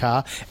out of the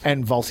car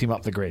and vault him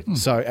up the grid.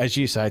 So, as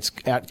you say, it's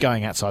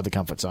going outside the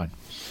comfort zone.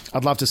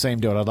 I'd love to see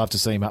him do it. I'd love to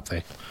see him up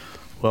there.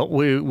 Well,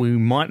 we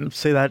might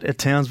see that at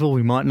Townsville.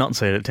 We might not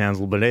see it at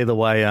Townsville. But either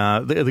way,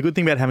 the good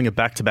thing about having a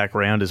back-to-back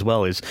round as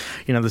well is,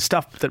 the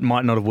stuff that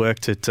might not have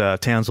worked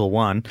at Townsville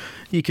 1,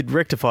 you could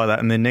rectify that,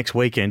 and then next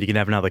weekend you can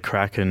have another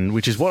crack, and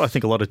which is what I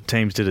think a lot of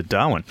teams did at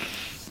Darwin.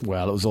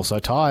 Well, it was also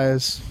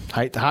tyres.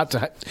 Hate to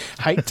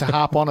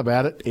harp on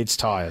about it. It's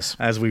tyres.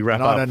 As we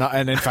wrap up. I don't know,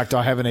 and in fact,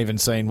 I haven't even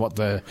seen what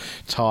the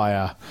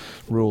tyre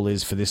rule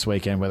is for this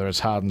weekend, whether it's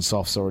hard and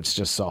softs or it's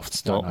just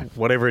softs. Don't know.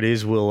 Whatever it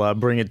is, we'll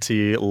bring it to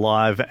you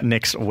live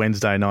next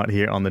Wednesday night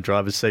here on the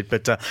Driver's Seat.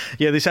 But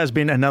this has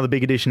been another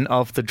big edition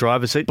of the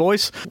Driver's Seat.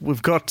 Boys,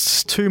 we've got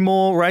 2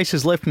 more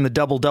races left in the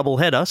double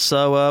header,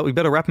 so we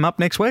better wrap them up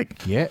next week.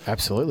 Yeah,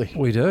 absolutely.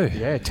 We do.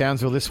 Yeah,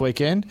 Townsville this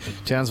weekend,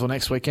 Townsville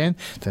next weekend,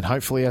 then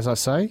hopefully, as I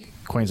say,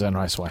 Queensland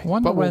Raceway.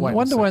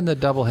 Wonder when the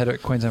double header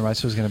at Queensland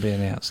Raceway is going to be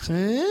announced.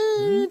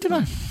 Don't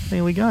know.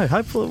 There we go.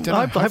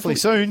 Hopefully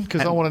soon,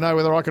 because I want to know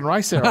whether I can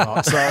race there or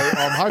not. So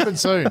I'm hoping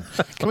soon.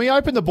 Can we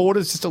open the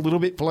borders just a little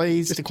bit,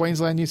 please, to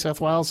Queensland, New South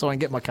Wales, so I can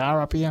get my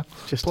car up here?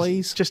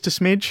 Please. Just a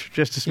smidge.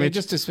 Yeah, just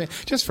a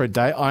smidge. Just for a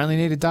day. I only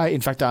need a day. In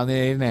fact, I only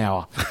need an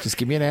hour. Just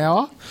give me an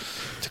hour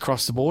to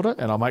cross the border,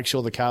 and I'll make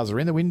sure the cars are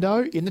in the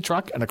window, in the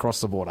truck, and across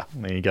the border.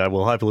 There you go.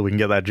 Well, hopefully we can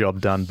get that job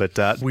done.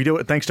 But we do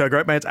it thanks to our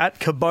great mates at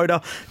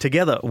Kubota.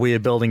 Together, we are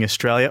building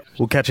Australia.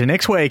 We'll catch you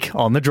next week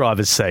on the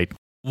Driver's Seat.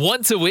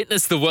 Want to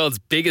witness the world's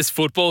biggest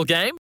football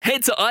game?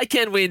 Head to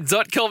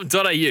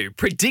iCanWin.com.au,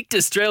 predict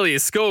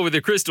Australia's score with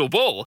a crystal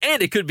ball,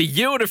 and it could be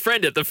you and a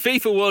friend at the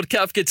FIFA World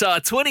Cup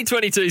Qatar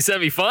 2022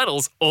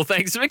 semi-finals, all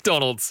thanks to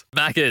McDonald's.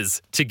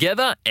 Maccas,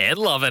 together and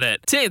loving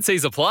it.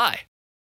 TNCs apply.